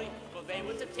glory. For they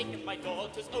would have taken my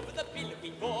daughters over the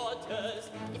billowy waters.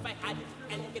 If I had an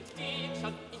elegant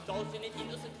diction, indulged in an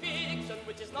innocent fiction,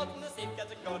 which is not in the same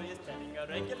category as telling a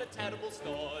regular terrible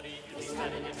story. He's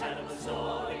telling a terrible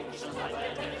story. He shall fight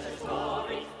a terrible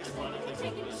story. He's one of the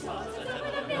taking his daughters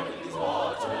over the billowy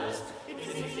waters. It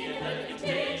is easy and elegant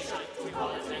diction. We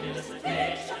call it an innocent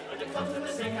fiction, but it comes in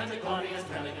the same category as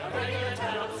telling a regular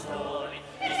terrible story.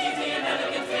 It's easy and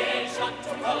elegant fiction.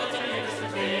 We call it an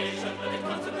innocent fiction, but it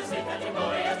comes in the same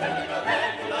category as telling a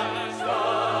regular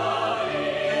story.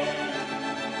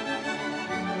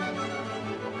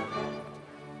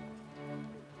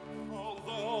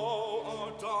 Although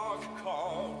our dark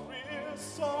career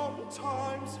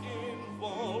sometimes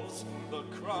involves the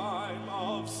crime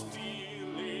of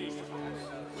stealing,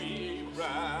 we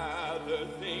rather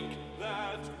think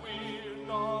that we're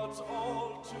not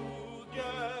altogether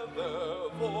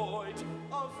void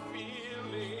of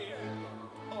feeling.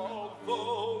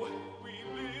 Although we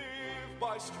live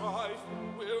by strife,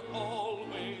 we're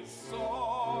always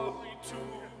sorry to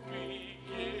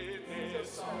begin it.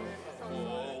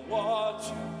 For what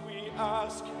we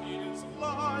ask is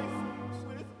life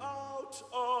without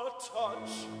a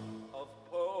touch of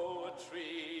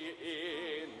poetry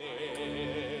in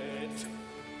it.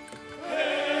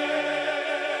 Hail,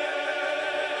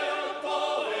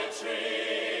 poetry,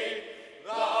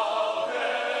 thou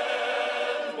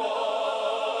hand-born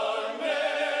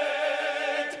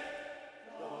maid,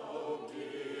 thou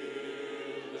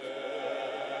dealest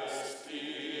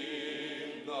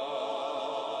in the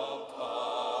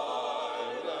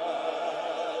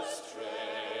pirate's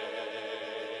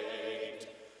trade.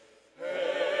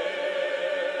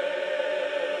 Hail,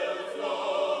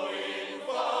 flowing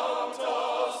fount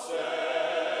of sentiment.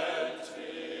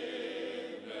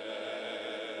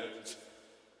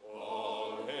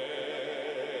 All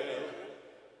hail,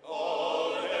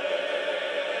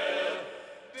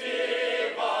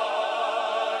 divine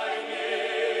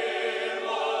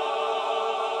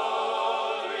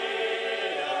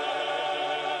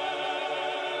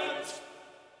Orient.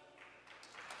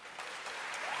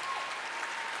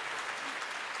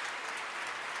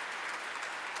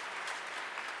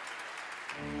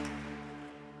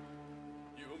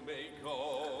 You may go,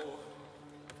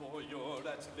 for you're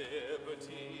at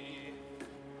liberty.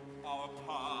 Our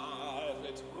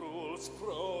pirate rules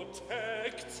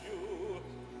protect you,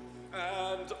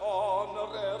 and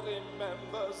honorary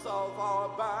members of our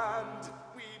band,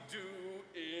 we do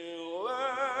elect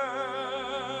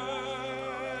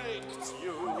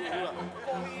you.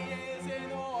 For he is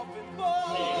an orphan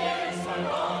boy. Yes, an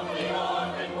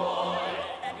orphan boy.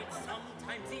 And it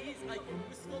sometimes is a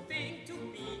useful thing to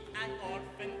be an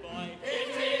orphan boy. It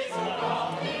is a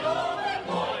lovely orphan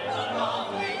boy, a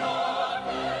lovely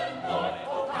orphan boy.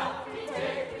 Oh, happy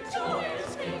day,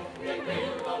 rejoice me, they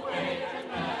will away and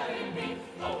marry me.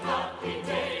 Oh, happy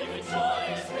day,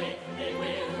 rejoice me, they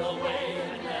will away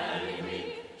and marry me.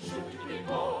 Should we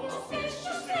go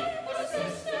auspiciously, for the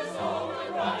sisters all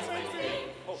will rise with me.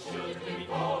 Oh, should we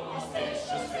go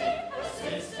auspiciously, for the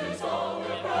sisters all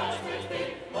will rise with me.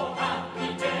 Oh, happy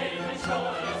day,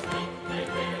 rejoice me, they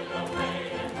will away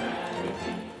and marry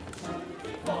me. Should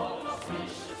we fall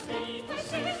auspiciously, the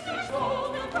sisters all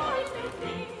will rise with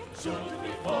me. Should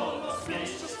we fall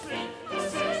auspiciously, the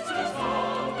sisters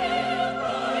all will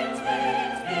rise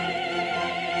with me.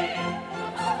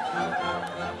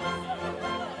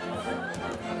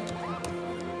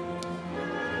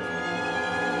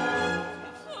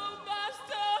 Oh,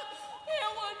 master, hear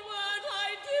one word I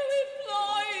do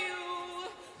implore you.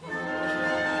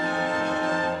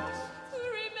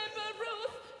 Remember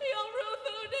Ruth, your Ruth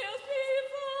who kneels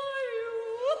before you.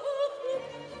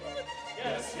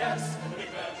 Yes, yes,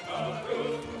 remember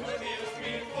Ruth, who kneels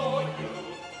before you.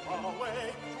 Away,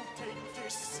 you did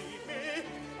deceive me.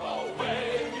 Away,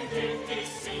 you did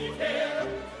deceive him.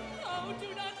 Oh, do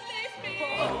not leave me.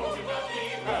 Oh, do not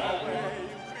leave her. Away,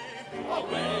 you grieve me.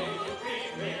 Away, you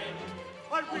grieve him.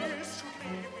 I wish you'd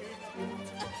leave me.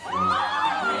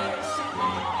 Wish you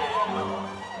leave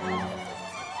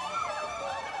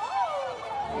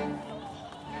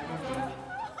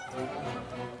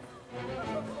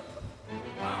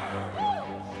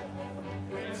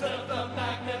Reserve the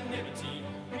magnanimity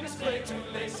we display to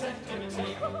lay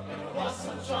sentimity. There was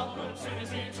such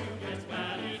opportunity to get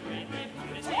married with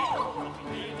impunity.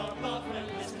 Leave on the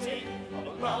felicity of a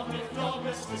rounded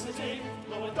domesticity.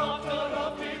 Though a daughter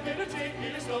of divinity,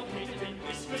 it is located in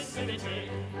this vicinity.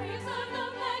 Reserve the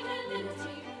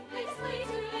magnanimity, they display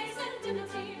to lay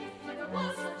sentimity. There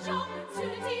was such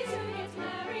opportunity to get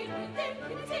married with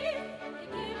impunity. They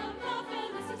give up the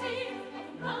felicity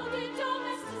of a rounded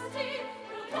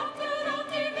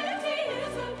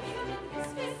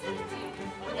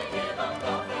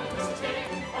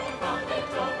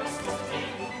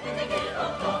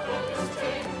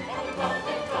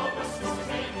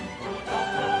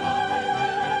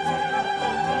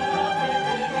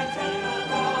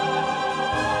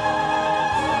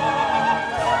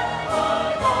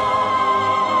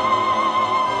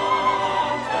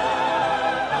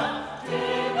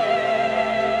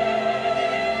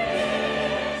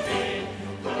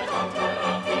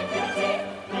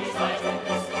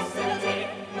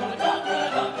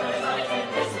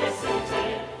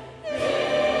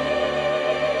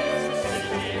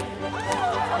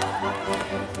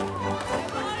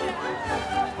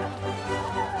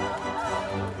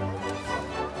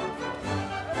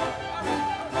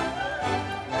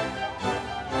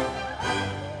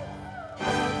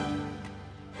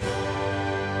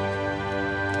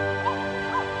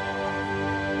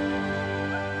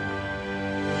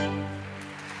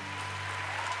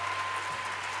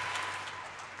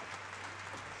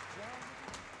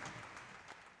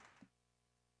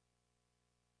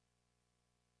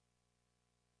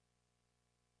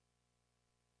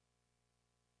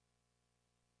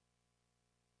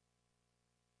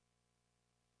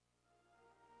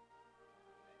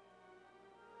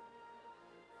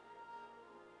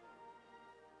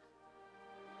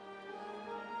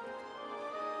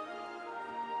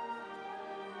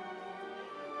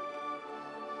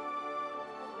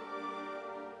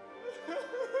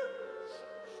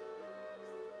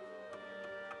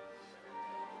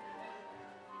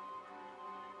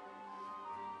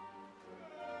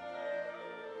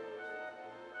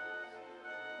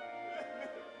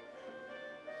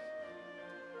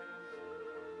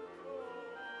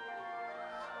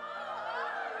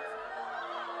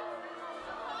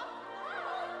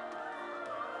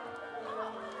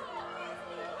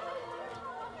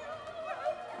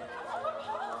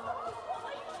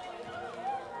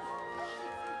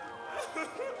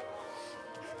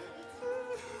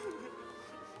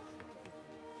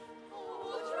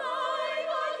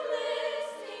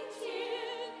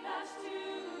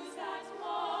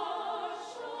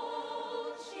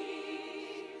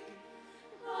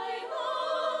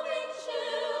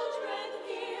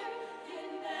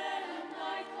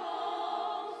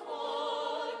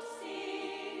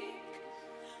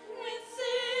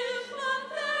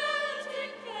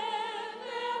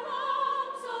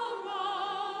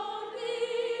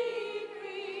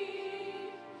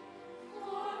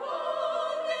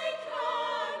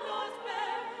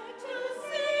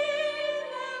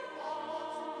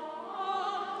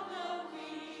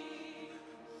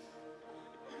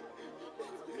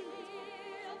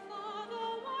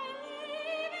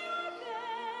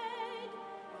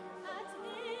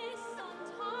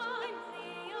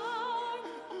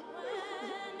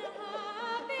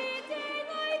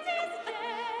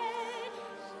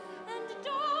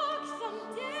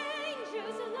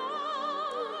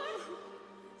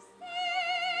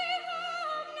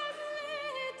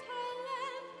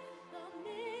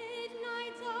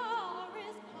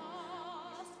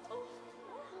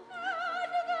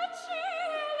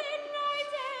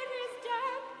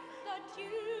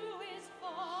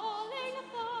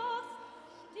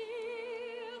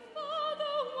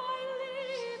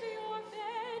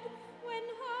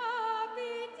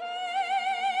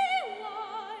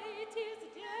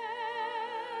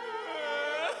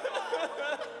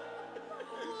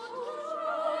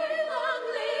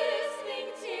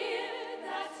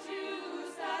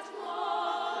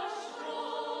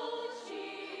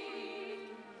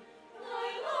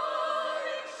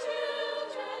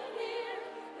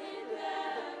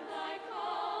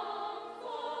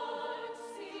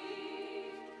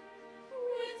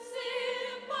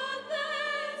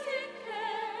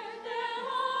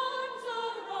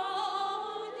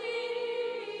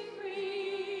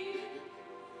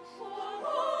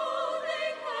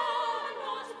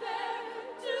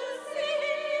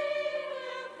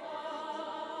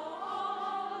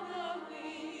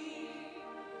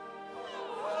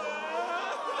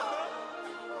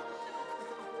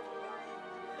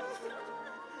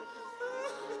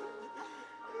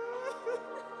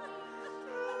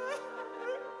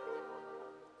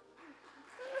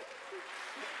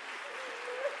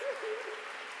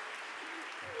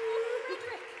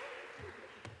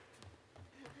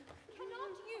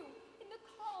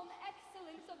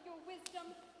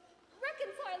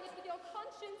satisfying it with your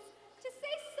conscience to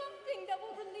say something that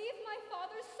will relieve my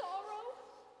father's sorrow?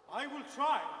 I will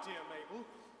try, dear Mabel.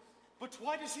 But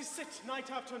why does he sit night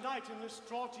after night in this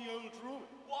draughty old room?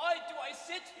 Why do I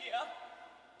sit here?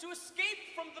 To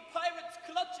escape from the pirates'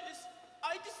 clutches,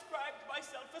 I described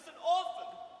myself as an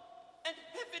orphan. And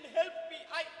heaven help me,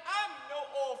 I am no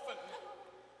orphan.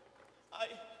 I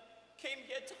came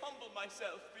here to humble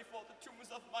myself before the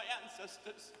tombs of my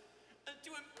ancestors and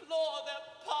to implore their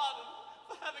pardon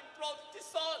for having brought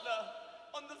dishonor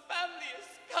on the family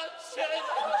escutcheon.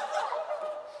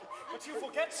 But you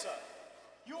forget, sir.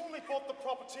 You only bought the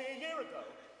property a year ago,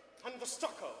 and the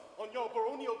stucco on your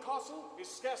baronial castle is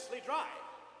scarcely dry.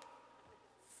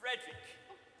 Frederick,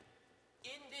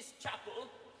 in this chapel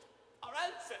are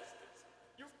ancestors.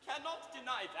 You cannot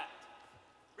deny that.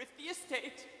 With the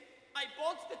estate, I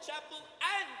bought the chapel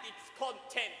and its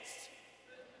contents.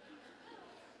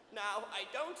 Now, I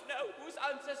don't know whose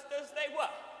ancestors they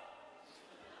were,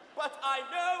 but I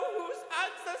know whose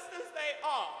ancestors they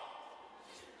are.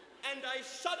 And I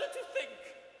shudder to think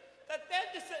that their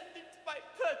descendants by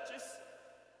purchase,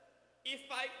 if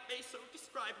I may so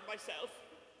describe myself,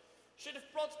 should have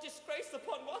brought disgrace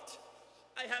upon what,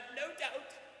 I have no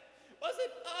doubt, was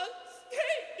an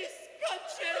unstained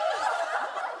escutcheon.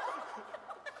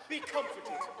 Be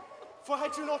comforted, for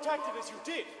had you not acted as you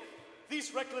did,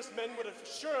 these reckless men would have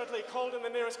assuredly called in the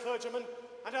nearest clergyman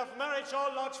and have married your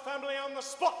large family on the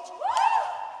spot.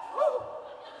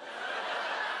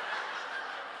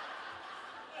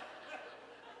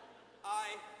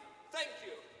 I thank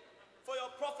you for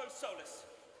your proffered solace,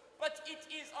 but it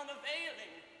is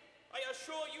unavailing. I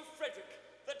assure you, Frederick,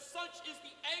 that such is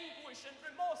the anguish and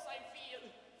remorse I feel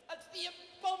at the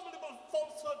abominable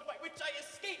falsehood by which I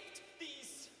escaped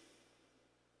these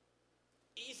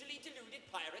easily deluded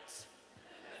pirates,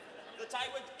 that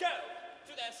I would go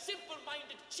to their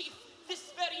simple-minded chief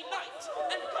this very night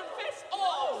and confess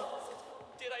all,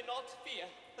 did I not fear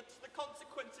that the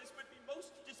consequences would be most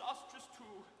disastrous to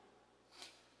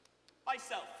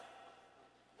myself.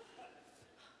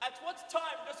 At what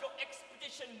time does your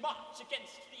expedition march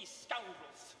against these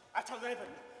scoundrels? At 11,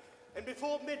 and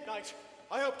before midnight,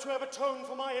 I hope to have atoned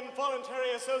for my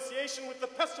involuntary association with the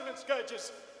pestilent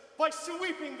scourges by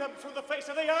sweeping them from the face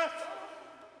of the earth.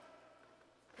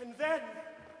 And then,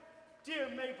 dear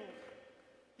Mabel,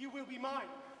 you will be mine.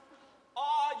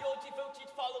 Are your devoted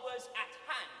followers at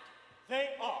hand? They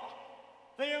are.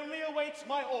 They only await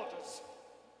my orders.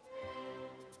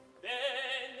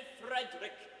 Then,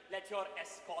 Frederick, let your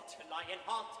escort,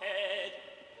 lion-hearted,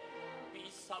 be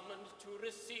summoned to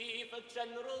receive a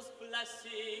general's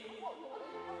blessing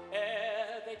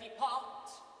ere they depart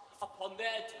upon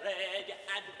their dread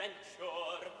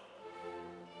adventure.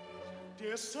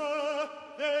 Dear sir,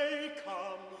 they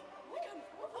come.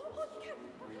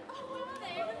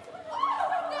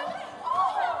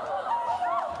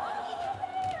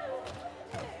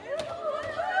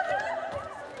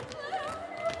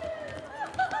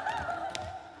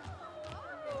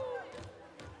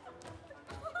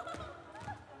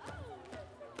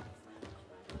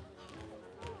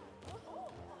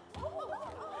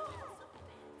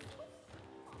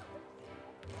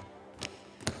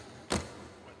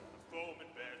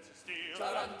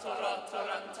 Tarantara,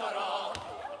 tarantara,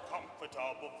 a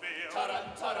comfortable feel.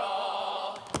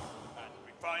 tarantara, And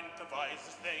we find the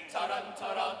wisest thing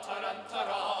tarantara,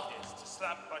 tarantara, is to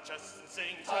slap our chests and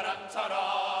sing.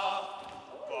 tarantara,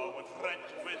 Forward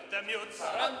threatened with the mutes,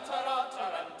 tarantara,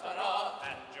 tarantara,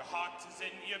 and your heart is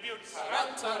in your boots.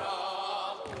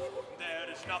 tarantara.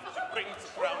 There is nothing brings the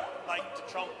crown like the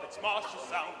trumpet's martial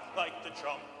sound, like the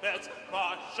trumpet's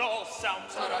martial sound.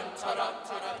 Tarantara,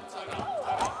 tarantara,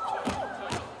 tarantara.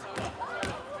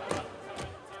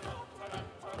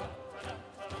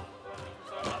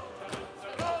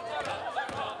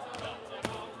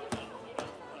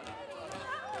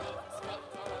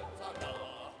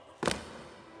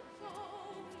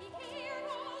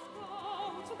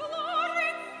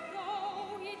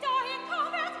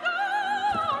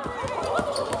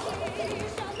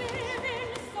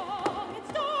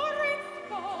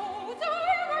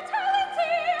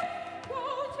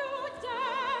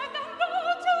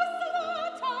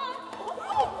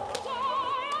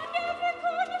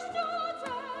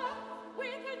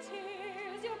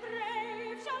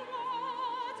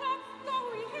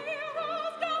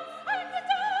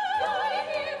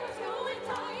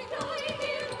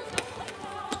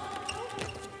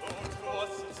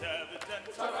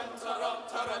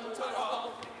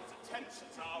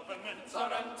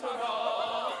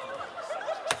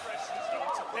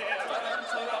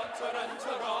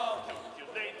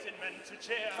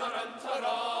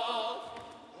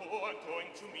 who are going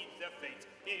to meet their fate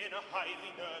in a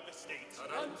highly nervous state.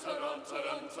 Ta-dun, ta-dun,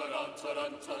 ta-dun, ta-dun,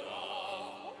 ta-dun,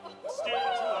 ta-dun. Still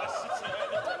to us it's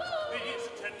evident,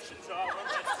 these attentions are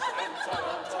immense.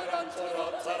 Ta-dun, ta-dun,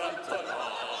 ta-dun, ta-dun,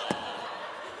 ta-dun.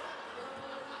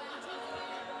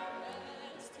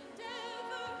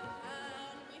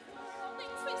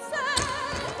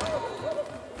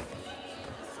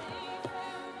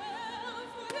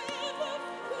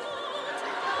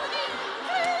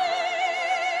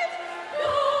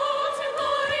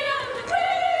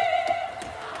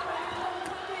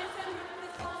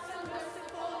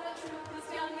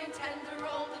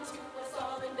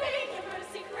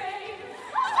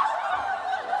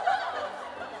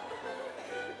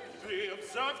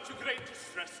 To great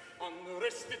distress, on the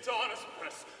wrist its honest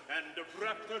press, and a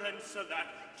preference of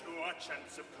that to our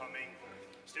chance of coming.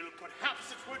 Still,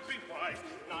 perhaps it would be wise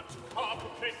not to carp or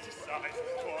criticize,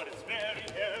 for it's very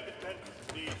evident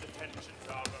these attentions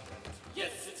are immense.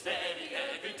 Yes, it's very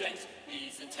evident,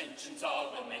 these intentions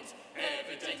are meant.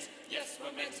 Evident, yes,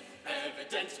 we're meant.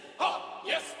 Evident, ha,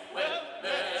 yes, well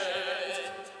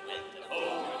meant.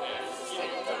 Oh, there's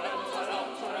sing, ta-dum, ta-dum,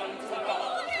 ta-dum,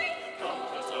 ta-dum.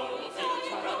 Compass over field,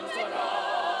 ta-dum,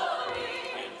 ta-dum.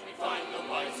 And we find the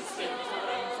wisest thing,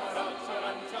 ta-dum, ta-dum,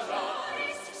 ta-dum, ta-dum.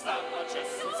 To slap our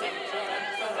chests and sing, ta-dum,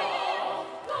 ta-dum.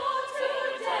 For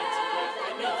it's right to live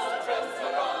and needs to trust,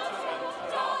 ta-dum, ta-dum,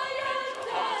 ta-dum. And your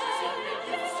heart is in your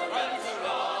roots, ta-dum,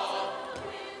 ta-dum.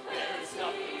 There is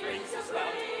nothing brings us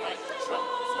round like the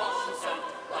trumpet's martial sound,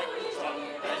 like the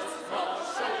trumpet's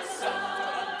martial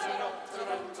sound. Ta-dum,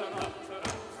 ta-dum, ta-dum, ta-dum,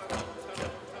 ta-dum, ta-dum,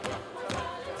 ta-dum.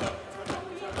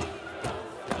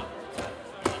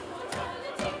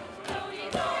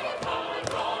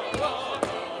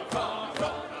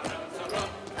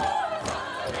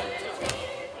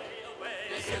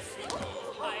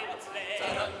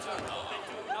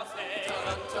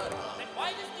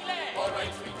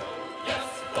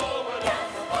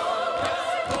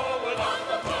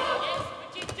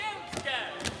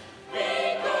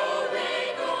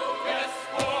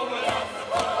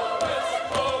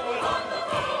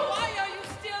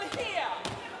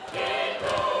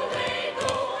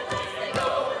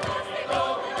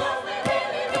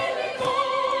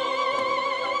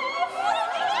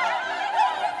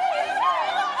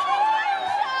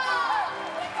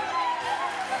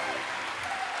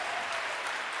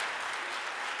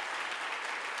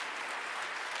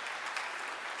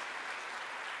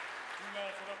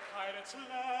 Pirate's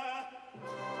lair,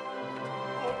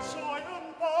 oh joy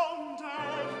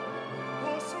unbounded,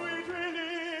 oh sweet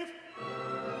relief,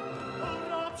 oh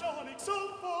raptonic so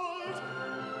void,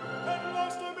 at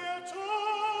last I may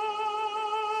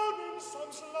atone in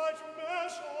some slight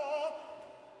measure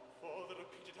for the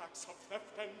repeated acts of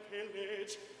theft and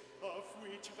pillage, of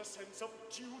which have a sense of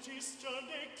duty's stern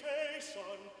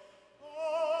dictation,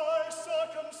 I,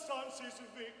 circumstance's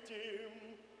victim,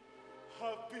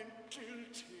 have been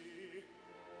guilty.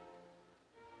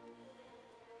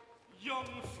 Young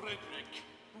Frederick,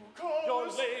 Who calls your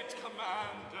late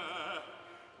commander,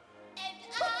 And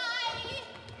I,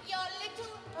 your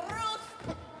little Ruth.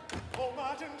 oh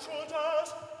mad intruders,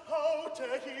 how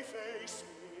dare he face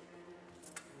me?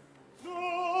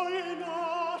 Knowing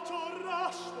not, O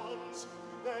rash ones,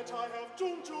 that I have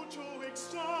doomed you to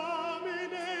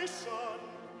extermination.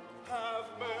 Have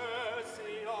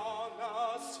mercy on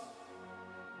us.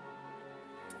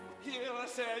 Hear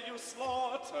us ere you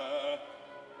slaughter.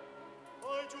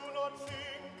 I do not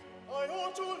think I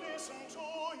ought to listen to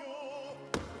you.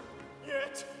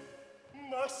 Yet,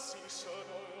 mercy should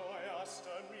alloy us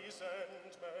stern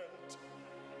resentment.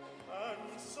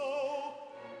 And so,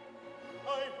 I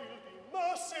will be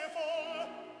merciful.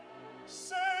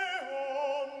 Say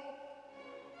on.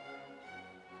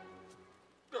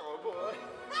 Oh boy.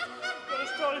 Got a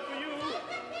story for you.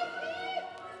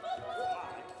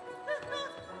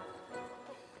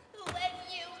 When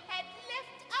you had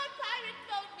left our pirate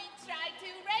boat, we tried to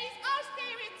raise our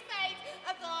spirits' fate,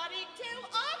 according to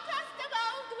our custom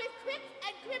old, with quips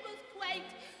and quibbles quaint.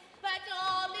 But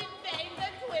all in vain the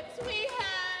quips we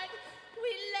heard.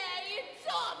 We lay in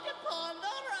thought upon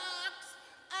the rocks,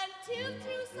 until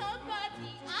to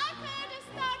somebody I heard a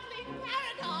startling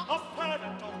paradox. A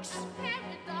paradox. A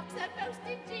paradox, a most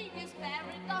ingenious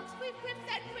paradox, with quips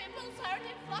and quibbles heard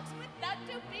in flocks, but none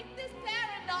to beat this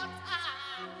paradox.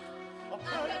 Ah! A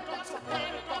paradox, a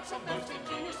paradox, a most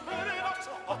ingenious paradox.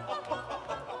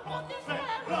 This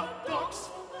Paradox.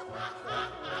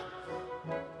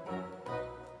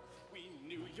 We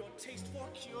knew your taste for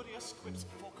curious quips,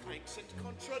 for cranks and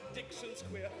contradictions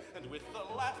queer, and with the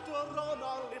laughter on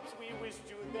our lips, we wished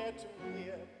you there to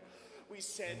hear. We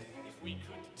said if we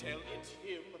could tell it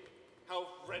him, how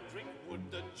Frederick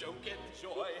would the joke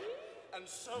enjoy. And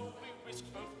so we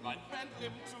risked both life and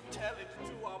limb to tell it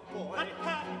to our boy. That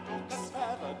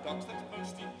Paradox, that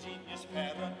most ingenious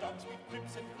paradox, with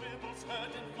quips and quibbles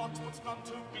heard in flocks, what's none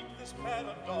to beat this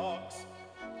paradox?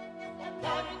 A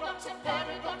paradox, a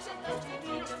most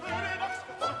ingenious paradox.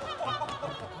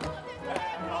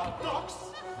 Paradox!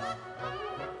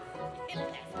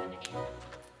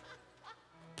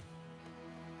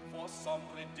 For some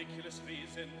ridiculous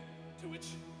reason, to which,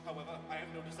 however, I have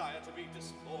no desire to be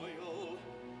disloyal,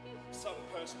 some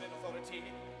person in authority,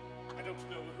 I don't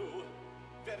know who,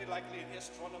 very likely the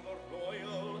astronomer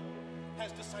royal,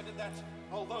 has decided that,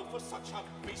 although for such a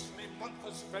beastly month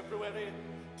as February,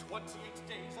 28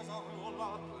 days as a rule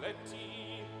are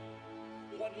plenty,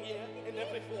 1 year in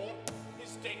every 4,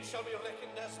 his days shall be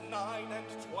reckoned as 9 and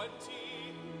 20.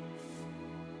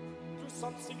 Through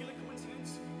some singular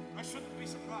coincidence, I shouldn't be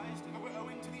surprised if it were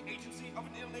owing to the agency of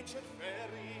an ill-natured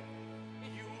fairy.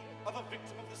 You are the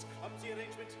victim of this clumsy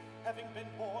arrangement, having been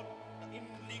born in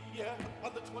leap year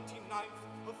on the 29th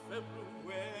of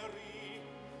February.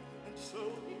 And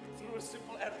so, through a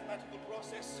simple arithmetical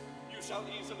process, you shall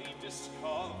easily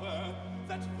discover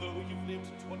that though you've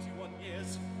lived 21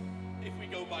 years, if we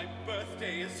go by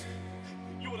birthdays,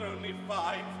 you were only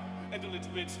 5 and a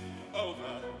little bit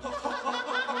over.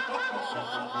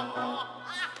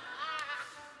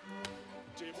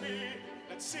 Jimmy,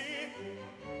 let's see.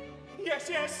 Yes,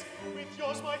 yes, with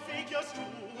yours my figures do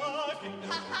again.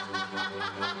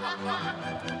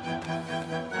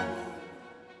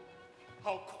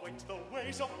 How quaint the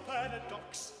ways of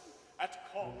paradox, at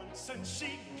common sense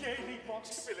she gaily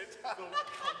mocks. Though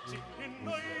counting in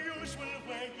the usual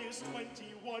way is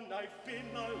 21 I've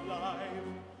been alive,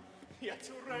 yet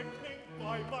reckoning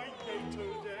by my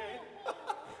natal day,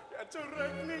 yet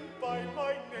reckoning by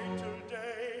my natal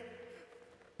day,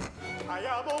 I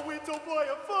am a widow boy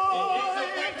of 5.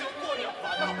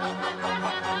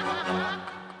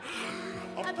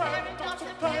 A paradox, a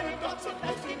paradox, a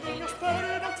most ingenious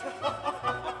paradox.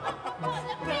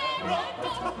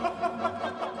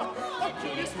 A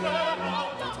curious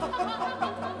paradox.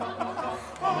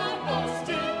 A most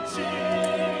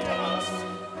ingenious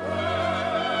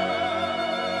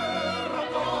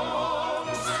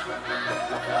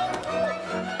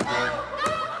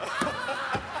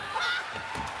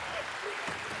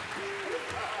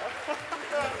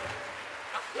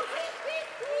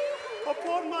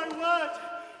Upon my word,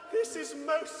 this is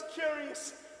most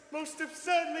curious, most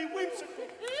absurdly whimsical.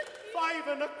 5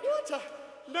 1/4.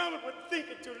 No one would think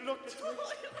it to look at me.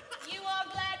 You are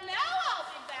glad now, I'll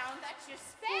be bound, that you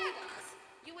spared us.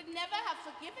 You would never have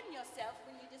forgiven yourself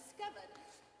when you discovered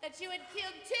that you had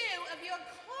killed 2 of your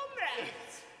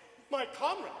comrades. My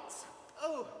comrades?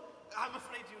 Oh, I'm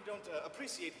afraid you don't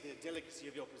appreciate the delicacy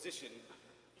of your position.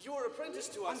 You were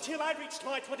apprenticed to us. Until I reached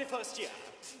my 21st year.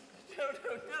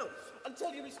 No.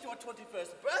 Until you reached your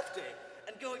 21st birthday.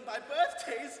 And going by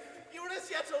birthdays, you were as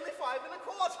yet only 5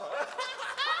 1/4.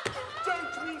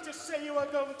 Don't mean to say you are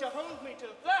going to hold me to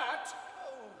that.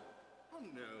 Oh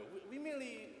no. We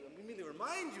merely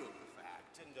remind you of the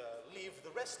fact and leave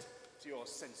the rest to your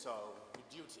sense of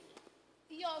duty.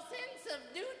 Your sense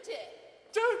of duty.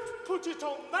 Don't put it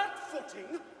on that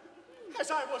footing.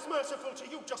 As I was merciful to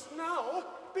you just now,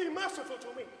 be merciful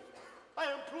to me.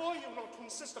 I implore you not to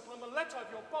insist upon the letter of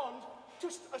your bond,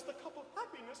 just as the cup of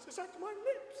happiness is at my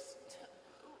lips.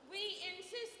 We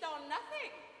insist on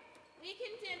nothing. We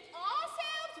content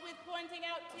ourselves with pointing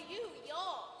out to you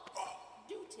your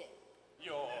duty.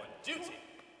 Your duty?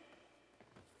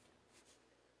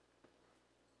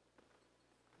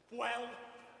 Well,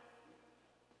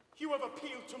 you have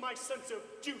appealed to my sense of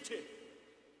duty.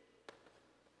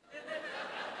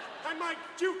 And my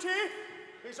duty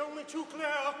is only too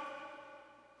clear.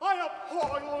 I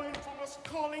abhor your infamous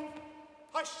calling.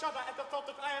 I shudder at the thought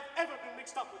that I have ever been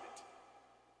mixed up with it.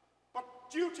 But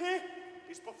duty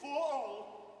is before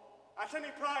all. At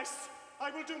any price,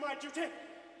 I will do my duty.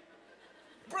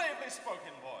 Bravely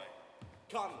spoken, boy.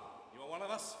 Come, you are one of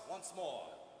us once more.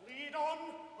 Lead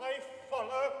on, I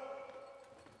follow.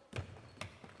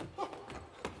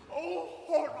 Oh,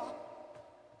 horror!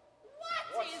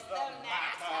 What is the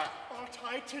matter? Ought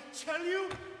I to tell you?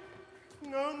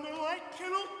 No, I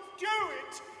cannot do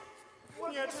it.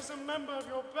 Yet as a member of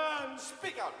your band...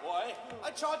 Speak out, boy.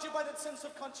 I charge you by that sense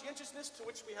of conscientiousness to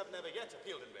which we have never yet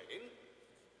appealed in vain.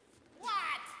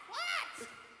 What?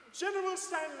 General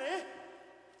Stanley,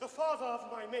 the father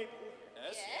of my Mabel.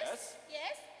 Yes.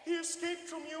 He escaped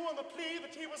from you on the plea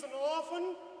that he was an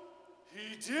orphan.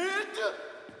 He did?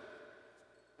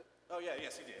 Oh,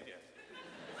 yes, he did, yes.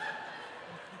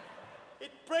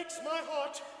 It breaks my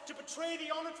heart to betray the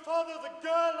honored father of the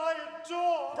girl I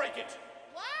adore. Break it.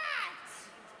 What?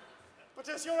 But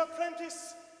as your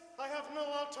apprentice, I have no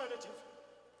alternative.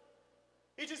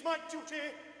 It is my duty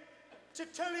to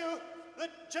tell you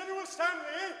that General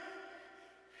Stanley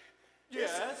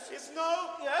Yes? is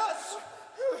now... Yes?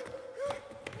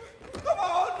 Come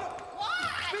on!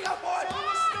 What? Speak up, boy!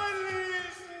 General Stanley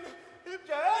is...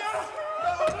 Yes?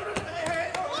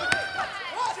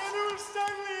 What? General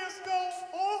Stanley is now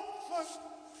orphan.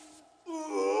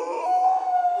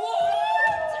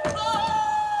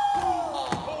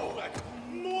 Oh, that...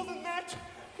 More than that,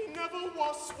 he never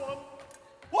was one.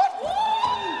 What?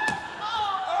 Oh,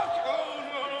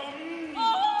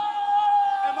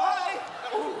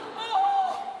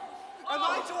 Am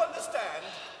I to understand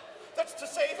that to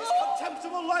save his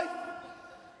contemptible life,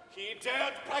 he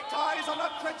dared baptize on our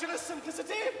credulous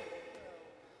simplicity?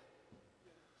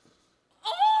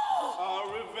 Our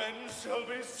revenge shall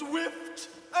be swift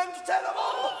and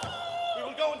terrible. We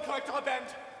will go and collect our band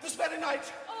this very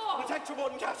night. Protect your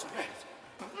Warden Castle.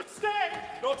 But stay!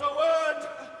 Not a word.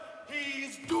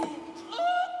 He's doomed.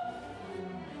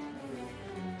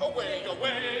 Away,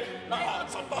 away, my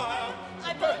heart's on fire.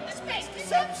 I burn this base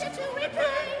deception to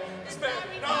repay. This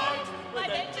very night, my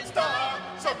vengeance dire,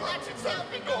 shall plant itself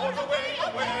in God. Away,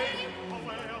 away.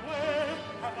 Away, away,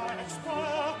 and I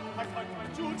expire. I find my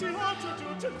duty hard to do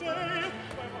today.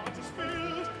 My heart is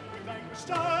filled with anguish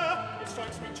dire. It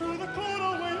strikes me to the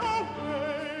core. Away,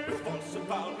 away. With false and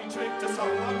foul we tricked us on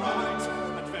our rights,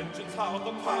 and vengeance how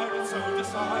the pirate so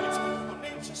decides. On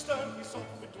nature stern he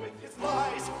softened with his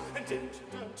lies, and in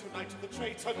tonight the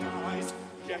traitor dies.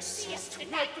 Yes, Yes,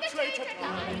 tonight the traitor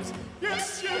dies.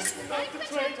 Yes, yes, tonight the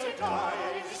traitor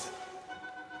dies.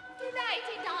 Tonight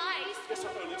he dies. Yes,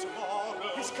 early tomorrow.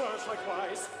 His curse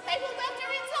likewise. They will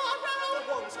welter in sorrow. The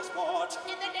ones are sport,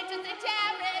 In the nature they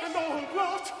cherish. And all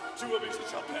brought to a vision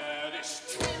shall perish.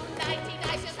 Tonight he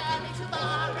dies just early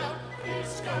tomorrow.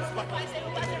 His curse Likewise they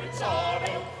will welter in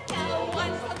sorrow. No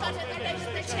one forgotten the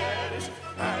nature they cherish.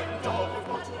 and all who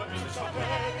want to a vision shall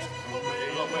perish. Away,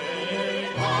 away,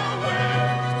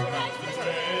 Tonight the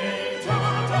traitor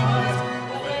dies.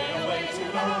 Away, away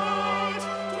tonight.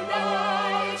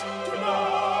 tonight,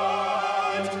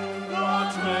 tonight, the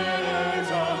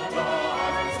traitor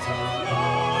dies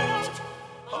tonight.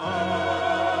 All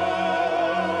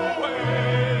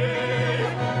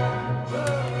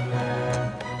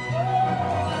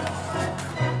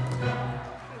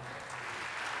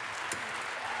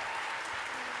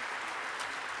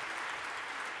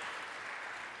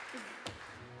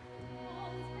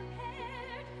is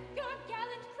prepared. Your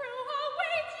gallant crew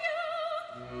awaits you.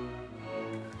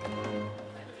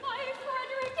 My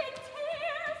Frederick in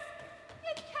tears.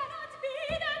 It cannot be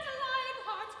that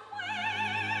Lionheart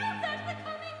wails at the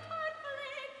coming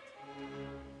conflict.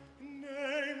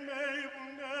 Nay, Mabel,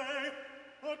 nay,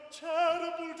 a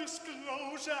terrible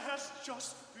disclosure has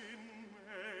just been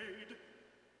made.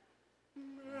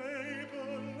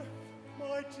 Mabel,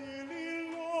 my dearly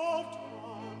loved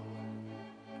one,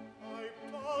 I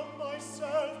bound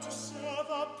myself to serve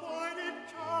a pioneer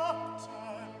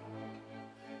captain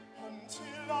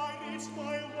until I reach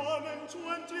my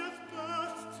 21st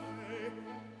birthday.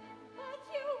 But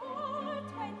you are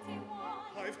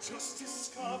 21. I've just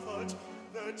discovered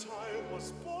that I was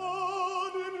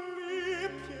born in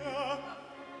leap year,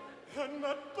 and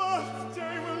that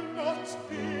birthday will not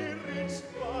be reached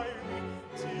by me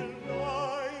till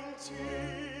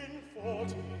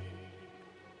 1940.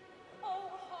 Oh,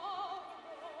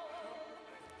 horrible.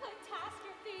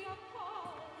 Catastrophe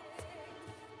appalling.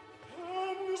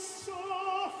 And so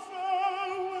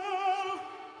farewell.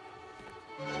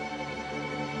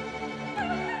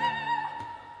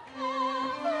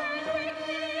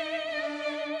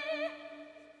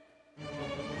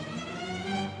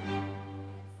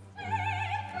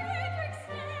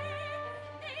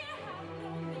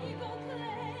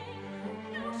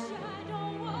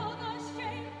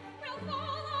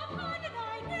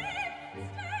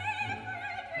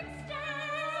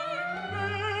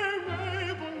 Nay,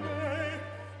 Mabel, nay,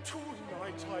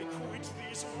 tonight I quit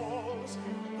these walls.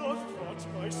 The thought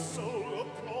my soul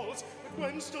appalls, but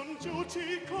when stern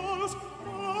duty calls, I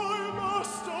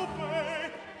must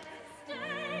obey.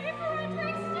 Nay,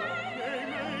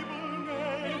 Mabel,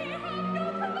 nay,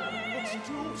 but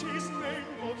duty's name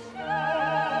must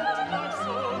fall to my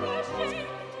soul appalls.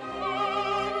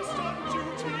 When stern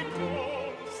duty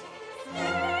calls,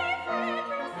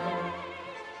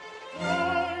 I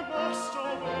must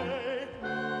obey.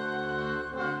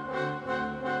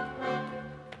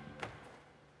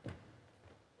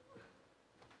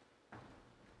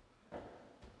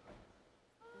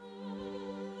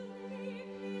 Oh,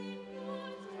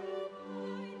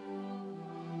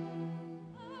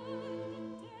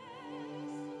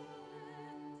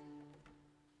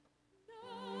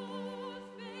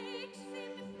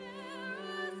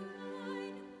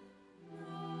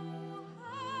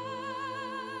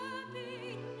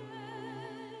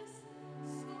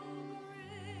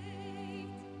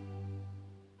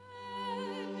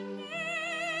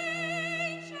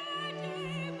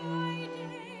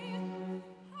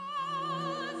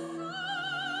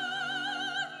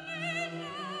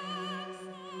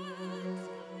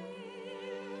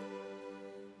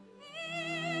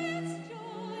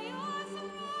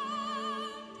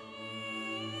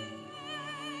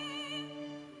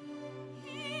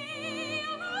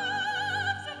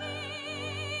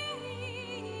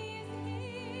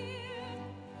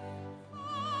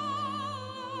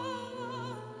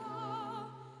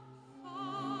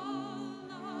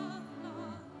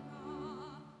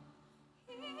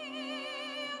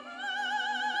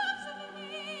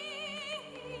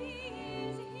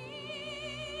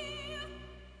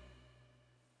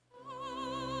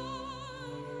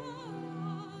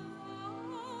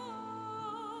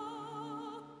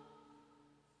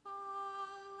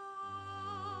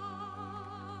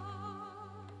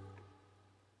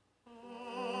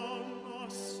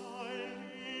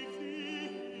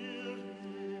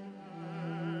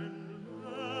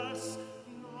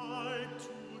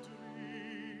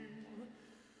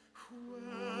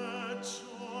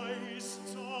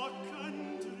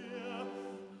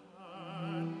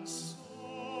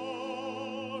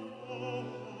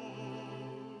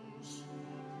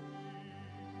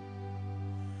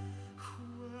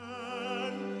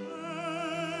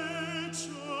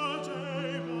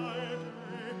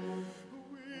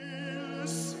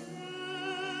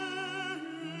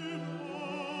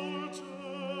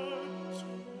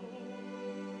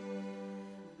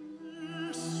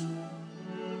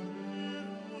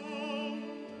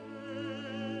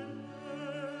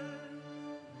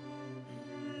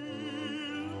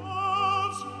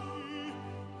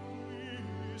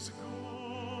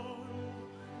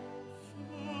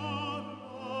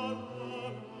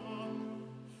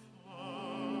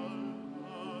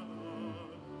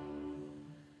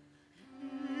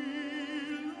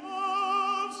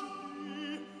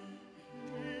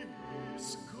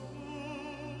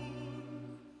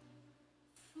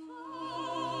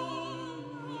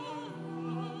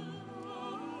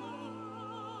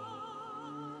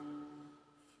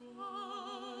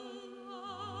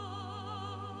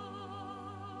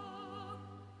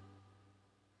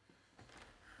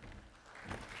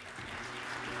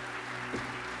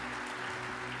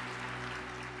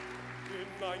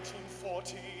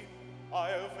 1940,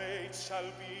 I of age shall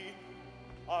be.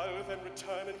 I'll then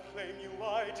return and claim you,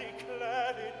 I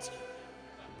declare it.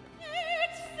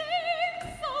 It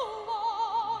seems so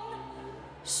long.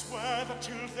 Swear that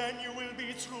till then you will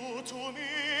be true to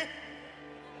me.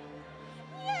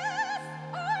 Yes,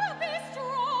 I'll be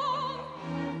strong.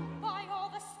 By all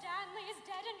the Stanleys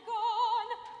dead and gone,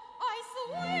 I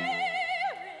swear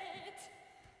it.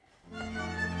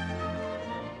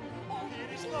 Oh, it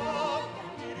is love,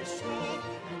 and it is truth,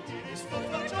 and it is for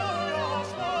the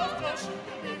joyous love that she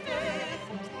will be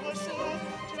faithful to the truth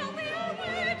till we are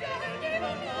wed and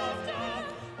even after.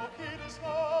 Oh, it is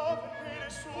love, and it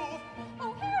is truth.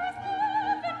 Oh, here is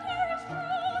love and here is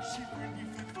truth. She will be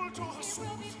faithful to her She suit.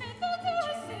 will be faithful to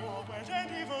her We suit. are wed and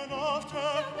even after.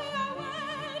 Till we are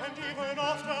wed. And even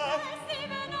after. Yes,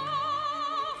 even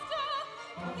after.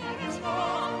 It is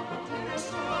love, and it is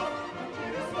truth, and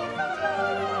it is for the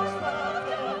joyous love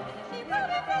that She will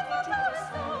be faithful to her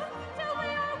suit. Till we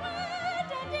are wed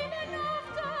and even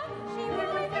after. She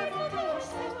will be faithful to her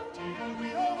suit. till we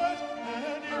are wed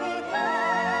and even after.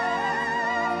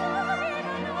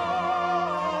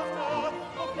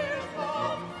 Oh, here is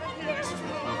love, and here is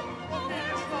truth, and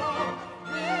here is love.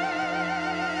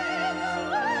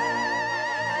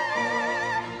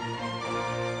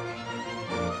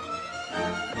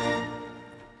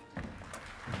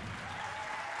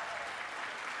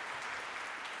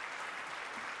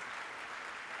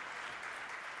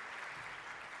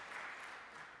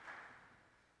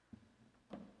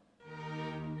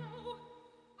 No,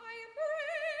 I am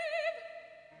brave.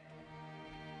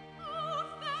 Oh,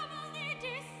 family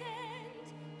descent,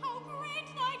 how great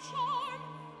thy charm,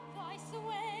 thy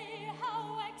sway, how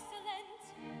excellent.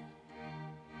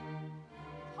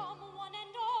 Come one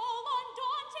and all,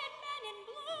 undaunted men in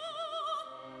blue.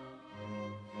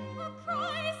 A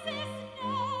crisis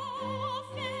now,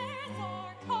 affairs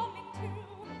are coming to.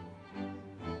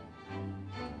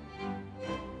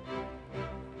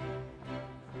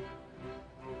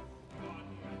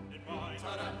 In mind. We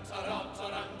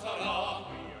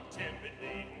are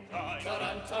timidly inclined.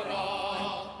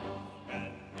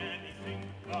 And anything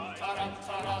blind.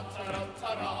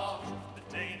 The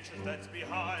danger that's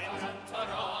behind.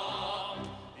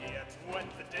 Yet when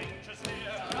the danger's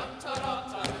near,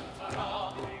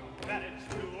 that it's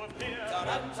to appear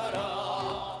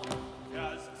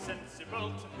as sensible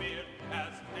to fear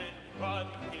as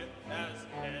anybody here, as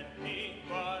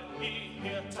anybody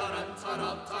here.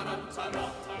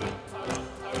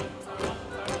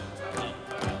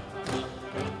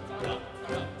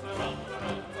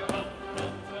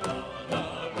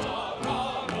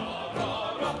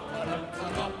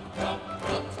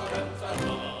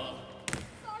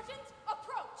 Sergeant,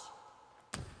 approach.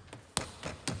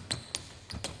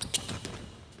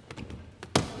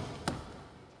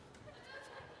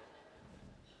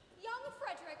 Young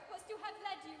Frederick was to have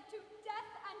led you to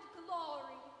death and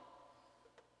glory.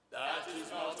 That is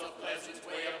not a pleasant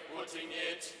way of putting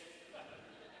it.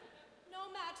 No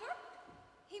matter.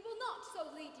 He will not so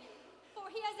lead you, for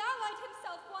he has allied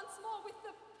himself once more with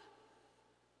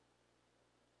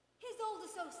his old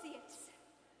associates.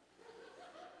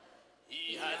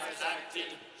 He has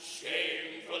acted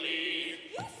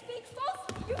shamefully. You speak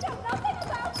falsely. You know nothing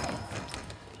about it.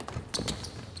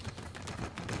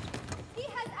 He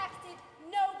has acted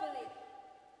nobly.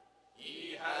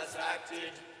 He has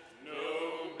acted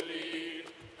nobly.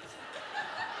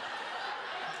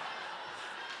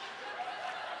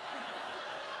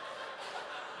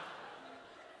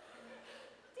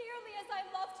 Dearly as I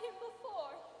loved him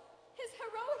before, his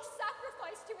heroic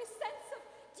sacrifice to his sense of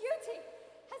duty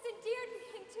has endeared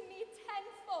him to me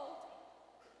tenfold.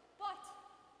 But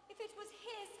if it was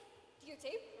his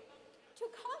duty to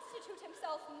constitute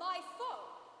himself my foe,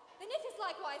 then it is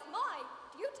likewise my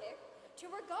duty to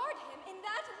regard him in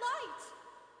that light.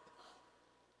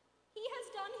 He has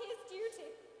done his duty.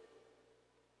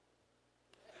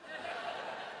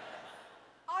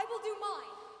 I will do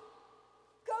mine.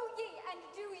 Go ye and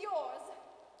do yours.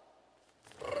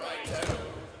 Righto.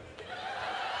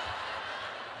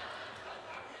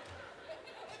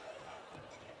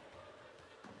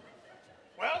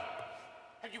 Well,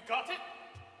 have you got it?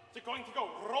 Is it going to go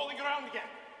rolling around again?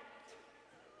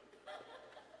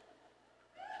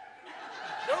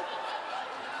 Nope.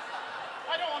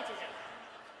 I don't want to hear.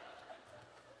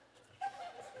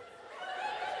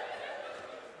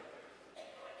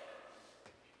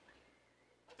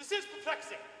 This is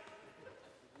perplexing.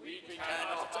 We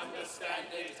cannot understand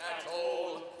it at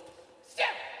all.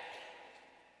 Still,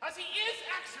 as he is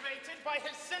actuated by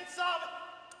his sense of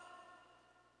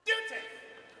duty.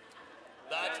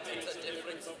 That makes a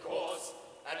difference, of course,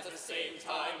 At the same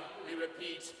time, we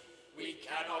repeat, we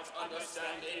cannot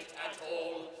understand it at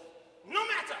all. No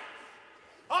matter!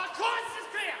 Our course is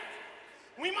clear!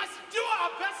 We must do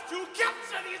our best to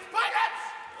capture these pirates!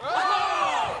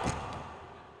 Oh!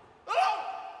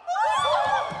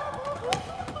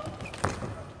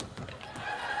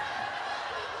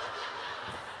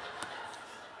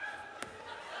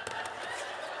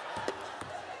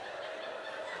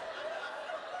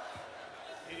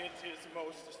 It is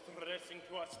most distressing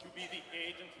to us to be the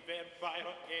agent whereby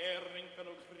our erring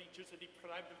fellow creatures are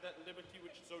deprived of that liberty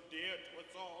which is so dear to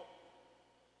us all.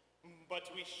 But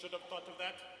we should have thought of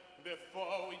that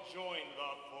before we joined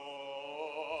the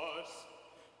force.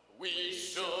 We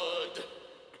should.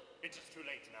 It is too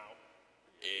late now.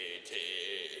 It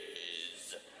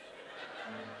is.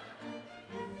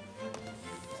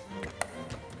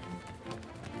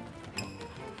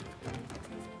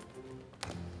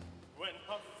 When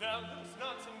Pavel's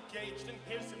not engaged in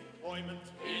his employment,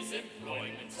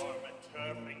 Or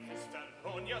maturing his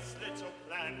felonious little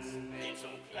plans,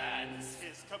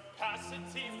 his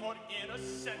capacity for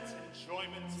innocent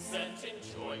enjoyment,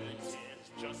 is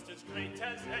just as great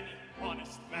as any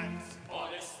honest man's. Our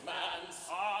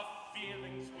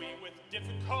feelings we with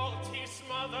difficulty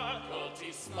smother,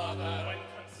 when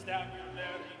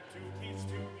constabulary duties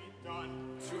to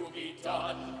be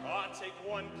done. Take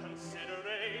one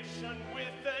consideration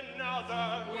with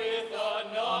another.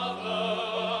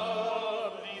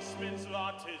 Policeman's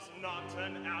lot is not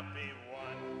an happy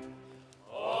one.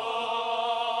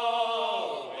 Oh,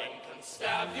 when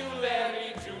constabulary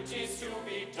duties to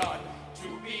be done,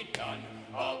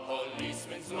 a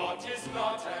policeman's lot is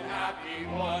not an happy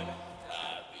one.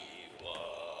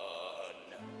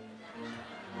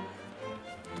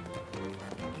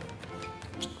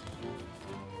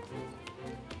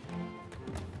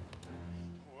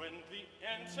 When the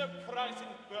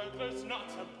enterprising burglar's not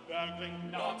a burgling,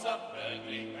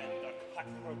 when the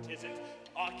cutthroat isn't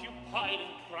occupied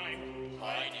in crime,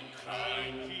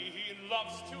 he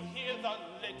loves to hear the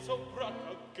little brook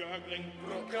a-gurgling,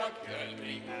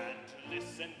 and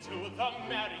listen to the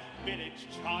merry village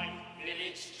chime.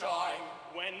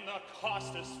 When the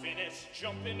coster's finished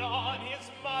jumping on his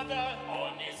mother,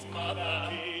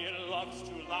 he loves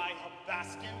to lie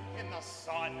a-basking in the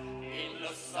sun.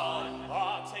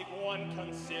 Take one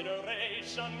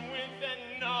consideration with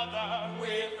another.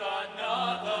 A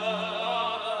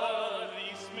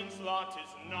policeman's lot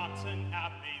is not an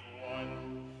happy one.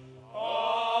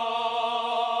 Oh,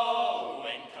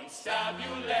 when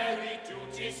constabulary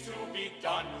duties to be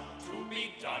done,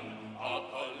 a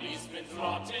policeman's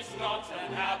lot is not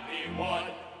an happy one.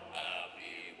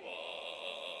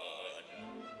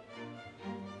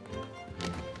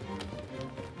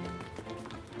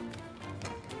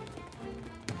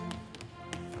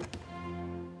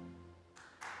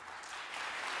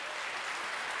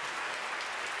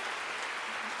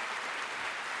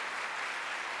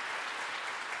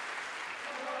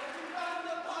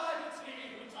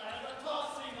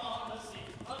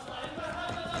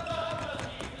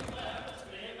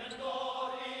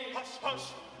 Hush,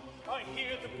 I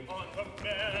hear them on the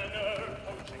manor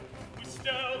approaching. With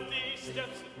stealthy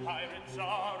steps the pirates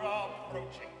are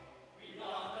approaching. We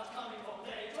are not coming for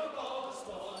play to go the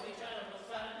story. General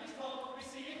Stanley's call. We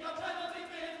seek a penalty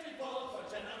 50 gold for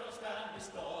General Stanley's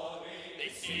story.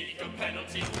 They seek a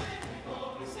penalty 50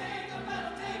 gold. We seek a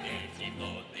penalty 50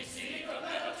 gold. They seek a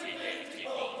penalty 50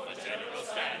 gold for General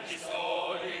Stanley's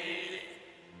story.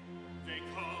 They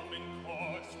come in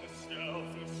course with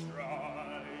stealthy stride.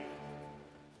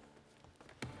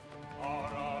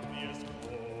 Our obvious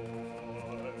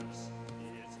course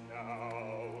is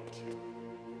now to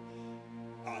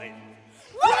hide.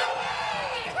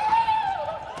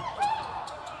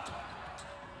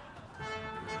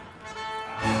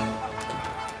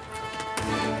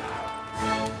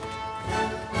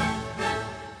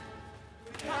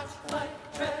 Cast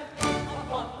like tread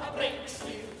upon the brakes.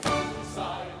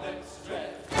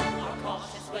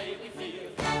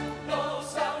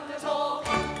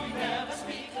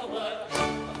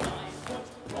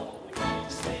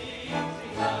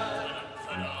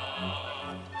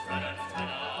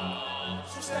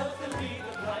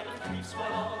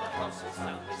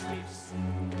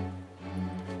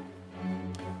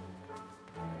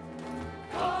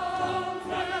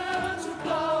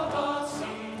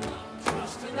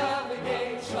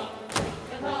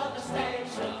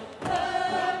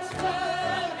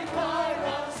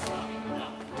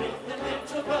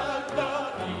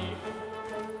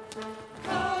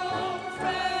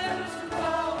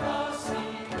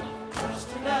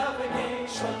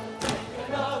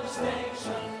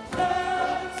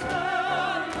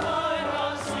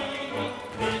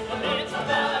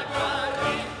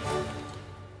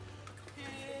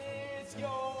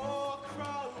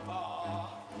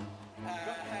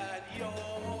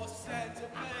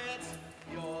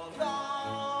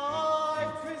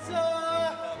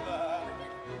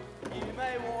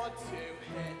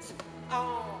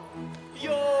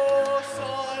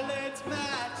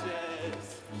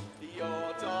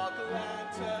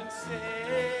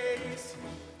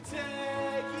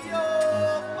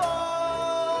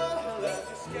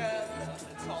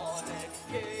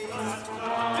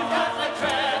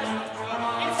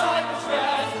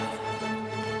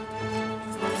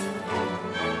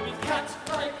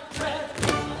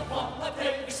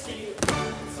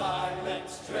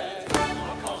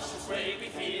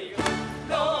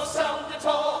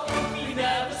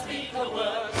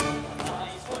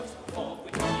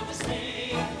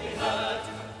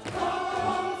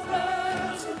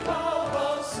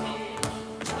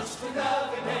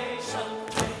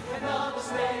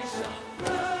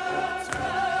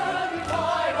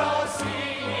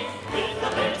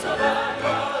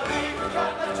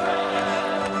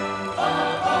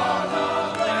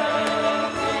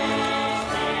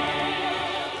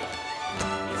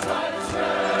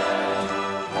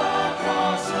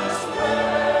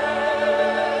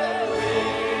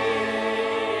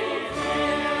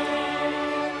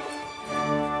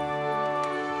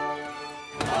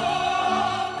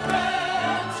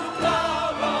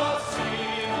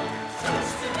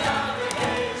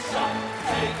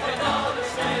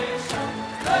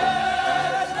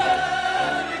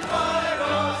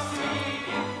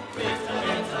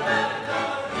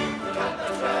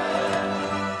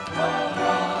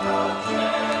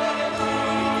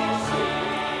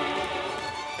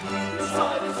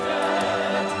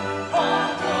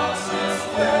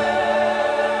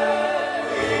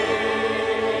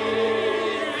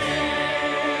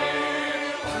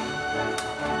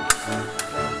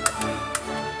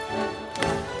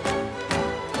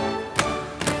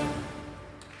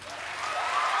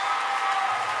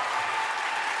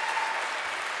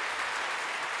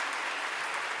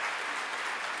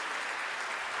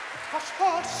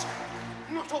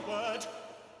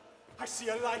 I see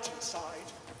a light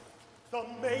inside. The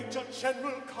Major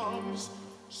General comes,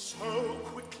 so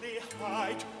quickly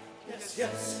hide. Yes,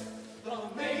 yes, the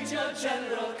Major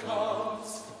General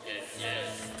comes. Yes,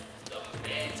 yes, the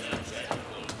Major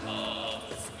General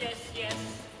comes. Yes, yes,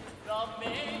 the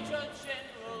Major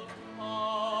General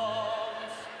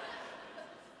comes.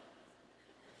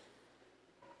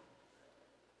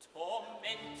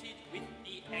 Tormented with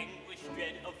the anguish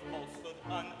dread of falsehood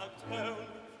unatoned,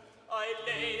 I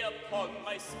lay upon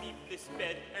my sleepless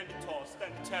bed and tossed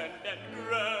and turned and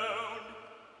groaned.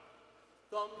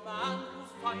 The man who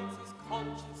finds his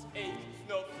conscience ache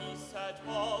no peace at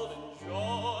all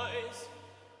enjoys.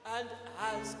 And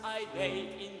as I lay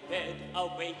in bed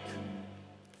awake,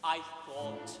 I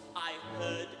thought I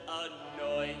heard a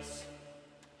noise.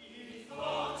 He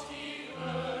thought he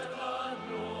heard a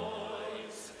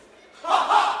noise.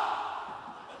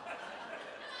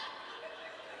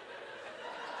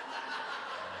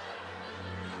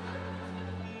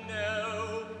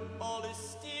 No, all is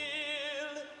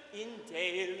still in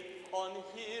dale on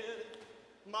hill.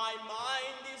 My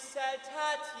mind is set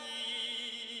at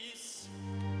ease.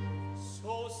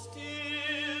 So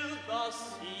still the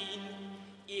scene,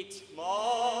 it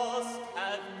must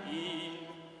have been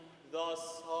the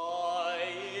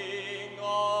sighing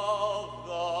of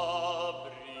the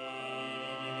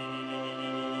breeze.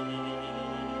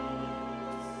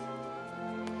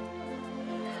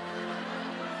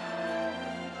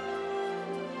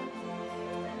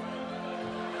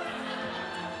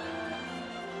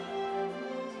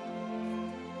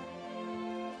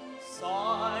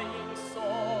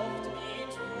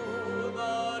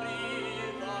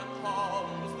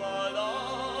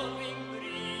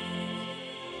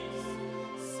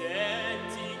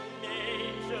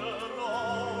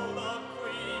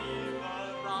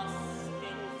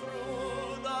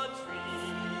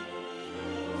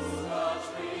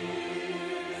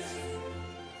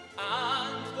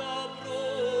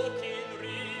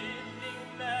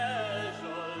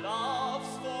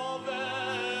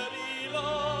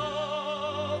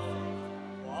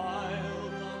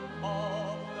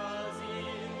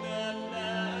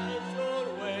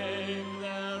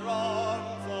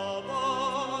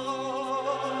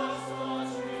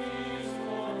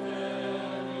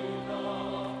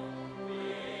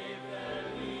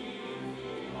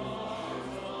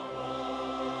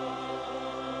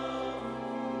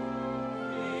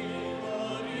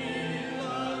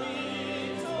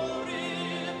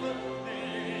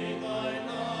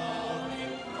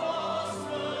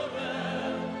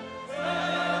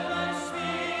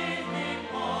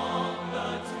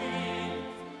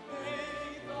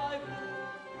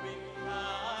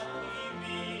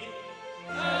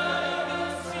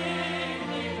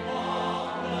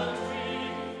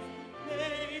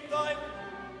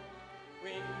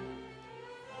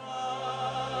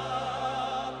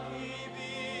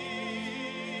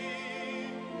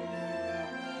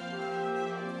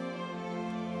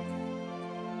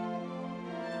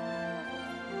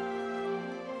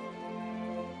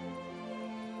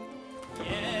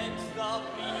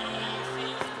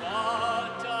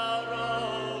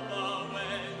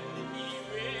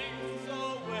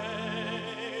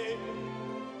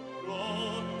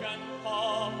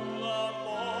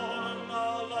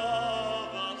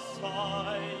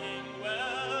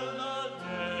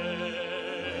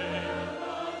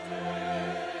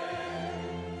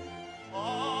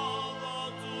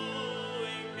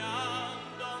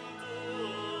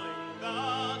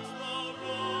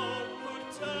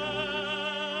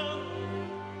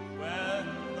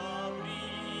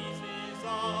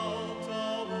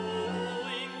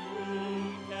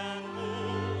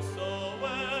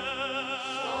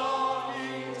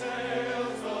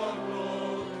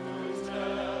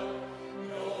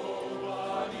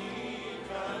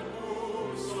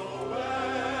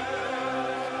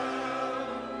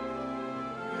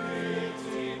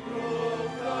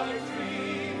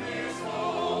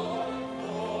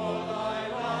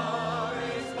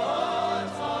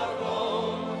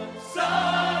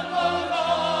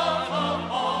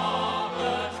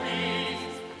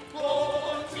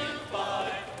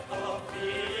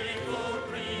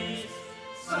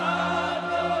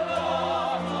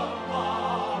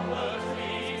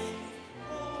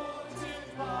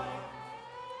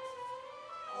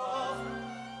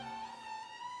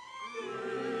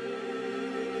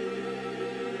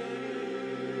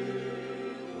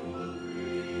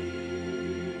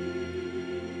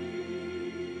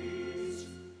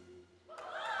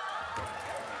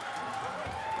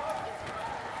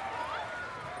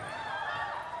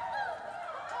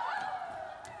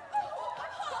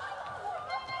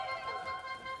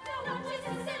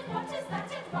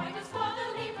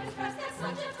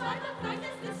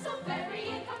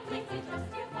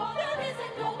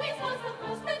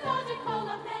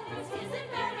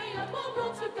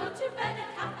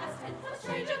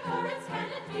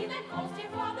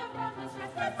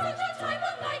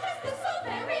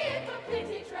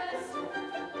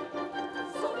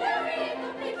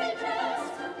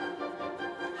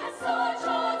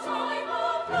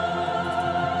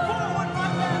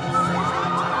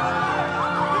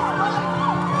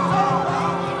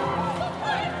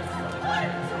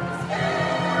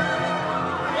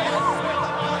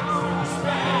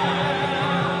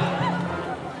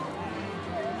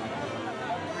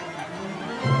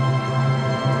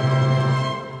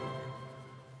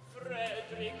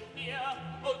 Frederick here.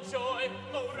 Oh joy,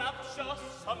 oh rapture,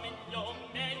 summon your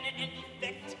men and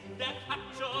effect their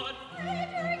capture.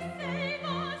 Frederick, save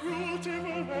us!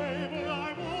 Beautiful Mabel, I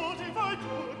would if I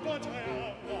could, but I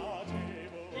am not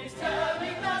able. He's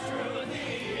telling the truth, he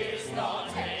is not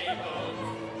able.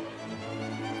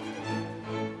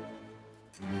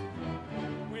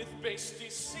 With base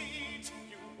deceit,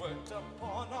 you worked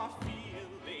upon our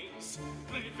feelings.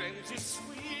 Revenge is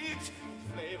sweet,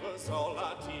 flavors all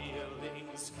our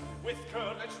dealings. With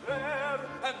courage rare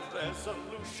and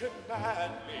resolution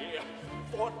manly,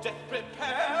 for death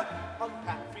prepare,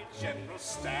 unhappy General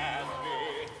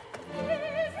Stanley.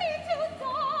 Is he to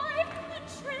die?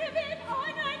 Unshriven on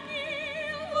a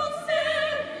kneel will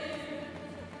save him.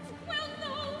 Will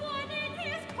no one in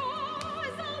his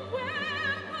cause a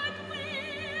weapon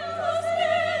wield?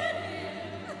 Spare him.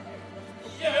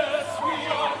 Yes, we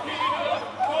are here,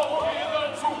 go hither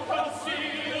to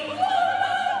conceal.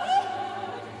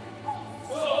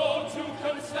 So to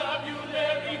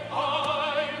constabulary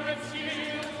pirates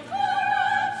yield.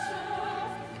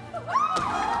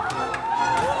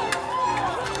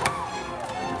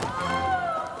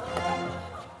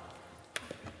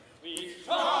 We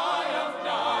triumph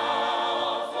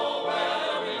now, for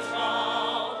where is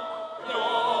now no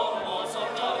more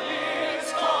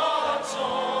submarines caught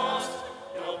tossed,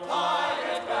 no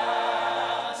pirate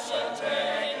band shall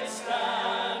take a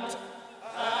stand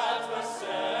at the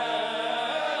central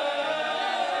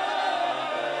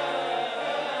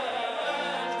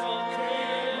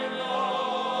criminal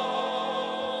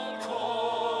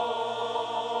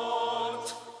court.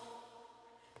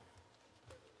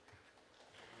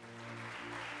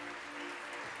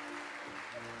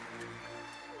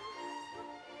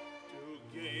 To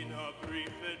gain a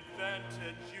brief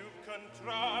advantage you've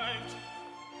contrived,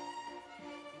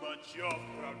 but your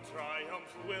proud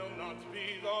triumph will not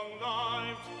be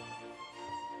long-lived.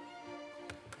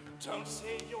 Don't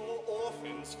say you're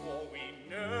orphans, for we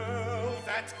know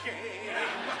that game.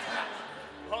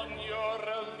 On your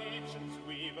allegiance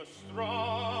we've a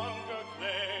stronger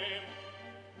claim.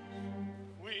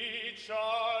 We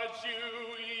charge you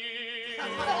yield.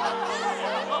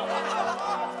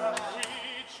 We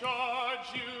charge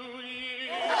you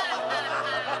yield.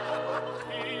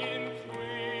 In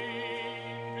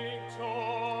Queen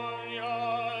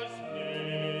Victoria's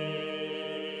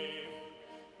name.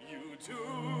 You do.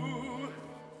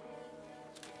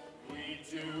 We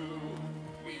do.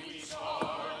 We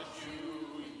charge you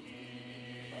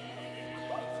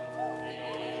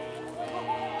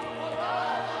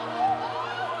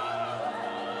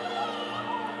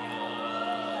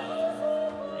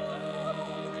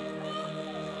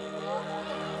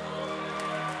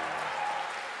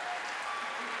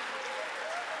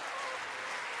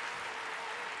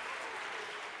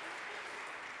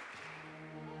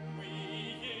We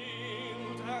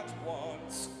yield at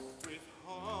once with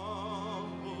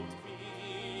humbled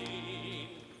mien,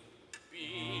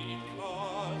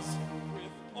 because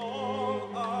with all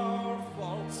our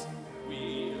faults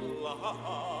we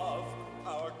love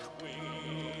our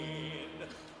queen.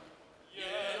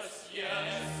 Yes,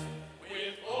 yes,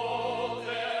 with all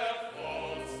their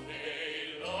faults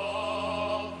they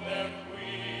love their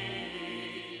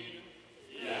queen.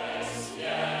 Yes,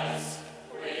 yes,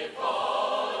 with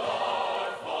all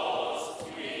our faults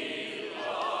we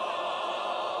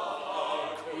love our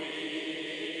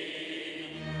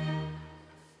queen.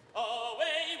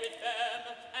 Away with them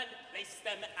and place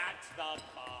them at the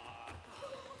bar.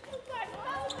 One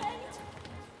moment.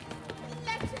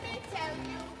 Let me tell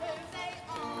you who they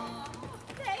are.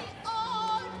 They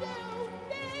are new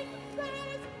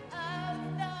members of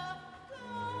the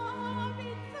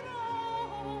glory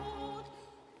throne.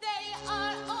 They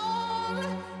are all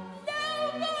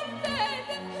noble men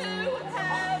who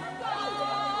have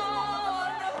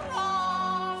gone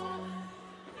wrong.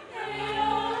 They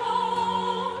are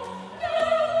all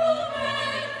noble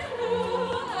men who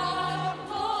have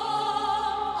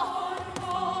gone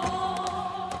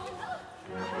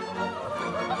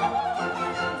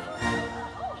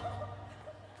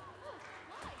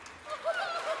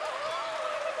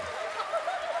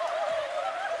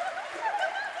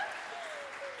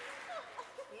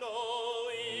No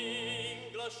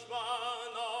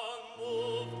Englishman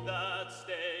unmoved that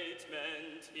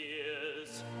statement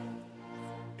hears,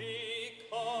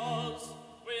 because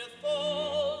with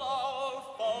all our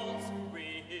faults we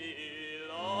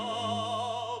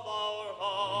love our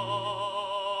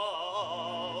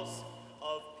house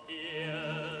of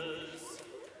peers.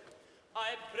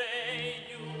 I pray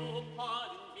you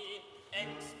pardon me,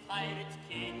 ex-pirate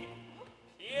king.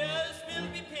 Peers will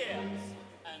be peers,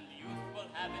 and youth will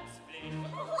have its fling.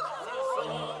 So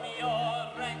we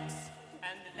are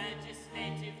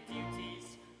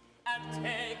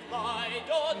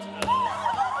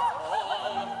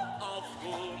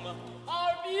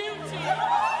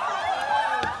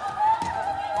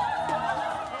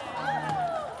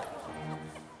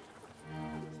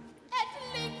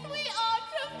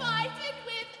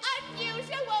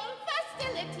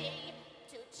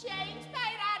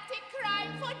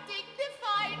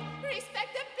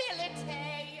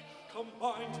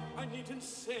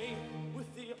insane with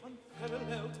the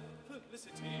unparalleled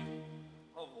felicity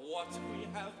of what we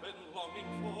have been longing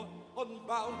for,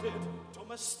 unbounded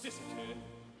domesticity.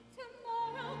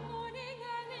 Tomorrow morning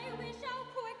early we shall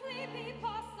quickly be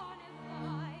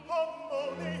personified.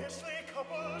 Harmoniously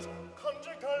coupled,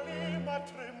 conjugally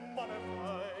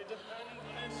matrimonified. And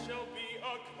this shall be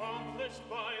accomplished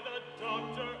by the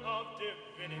Doctor of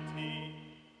Divinity,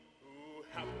 who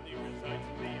happily resides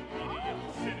in the immediate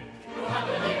vicinity. Who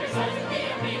happily resides in the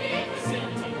immediate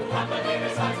vicinity. Who happily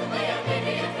resides in the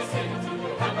immediate vicinity. Who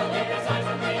happily resides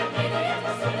in the immediate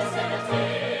vicinity.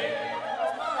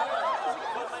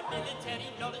 For my military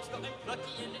knowledge, though I'm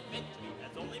plucky in inventory,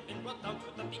 has only been brought down to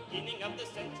the beginning of the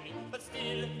century. But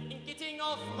still, in getting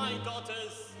off my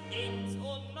daughters, 8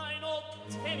 or 9 or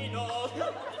 10 in all,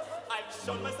 I've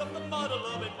shown myself the model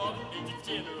of a modern Major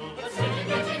General. But still in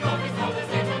getting off his daughters,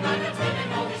 8 or 9 or 10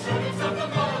 in all, he showed himself the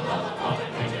model of a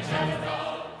modern Major General.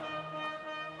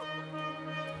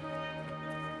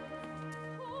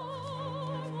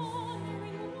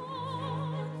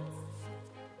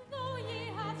 Though ye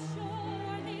have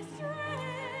surely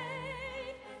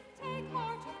strayed, take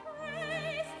heart of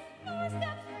grace, your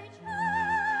steps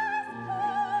retrace,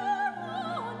 poor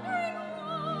wandering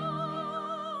ones.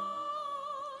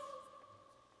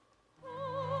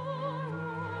 Poor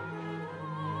wandering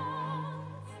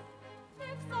ones,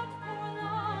 if such poor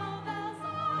love as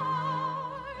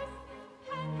ours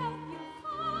can help you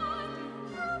find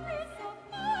true peace of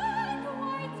mind,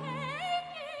 why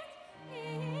take it,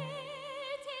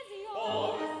 it is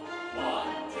yours.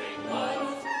 Wandering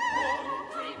ones,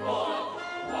 wandering ones,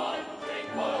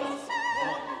 wandering ones,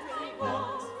 wandering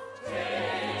ones,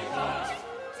 take us,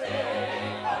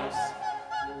 take us.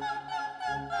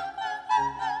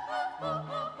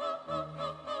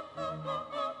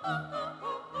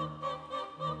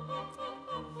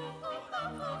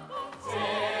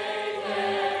 Take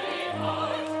it in us.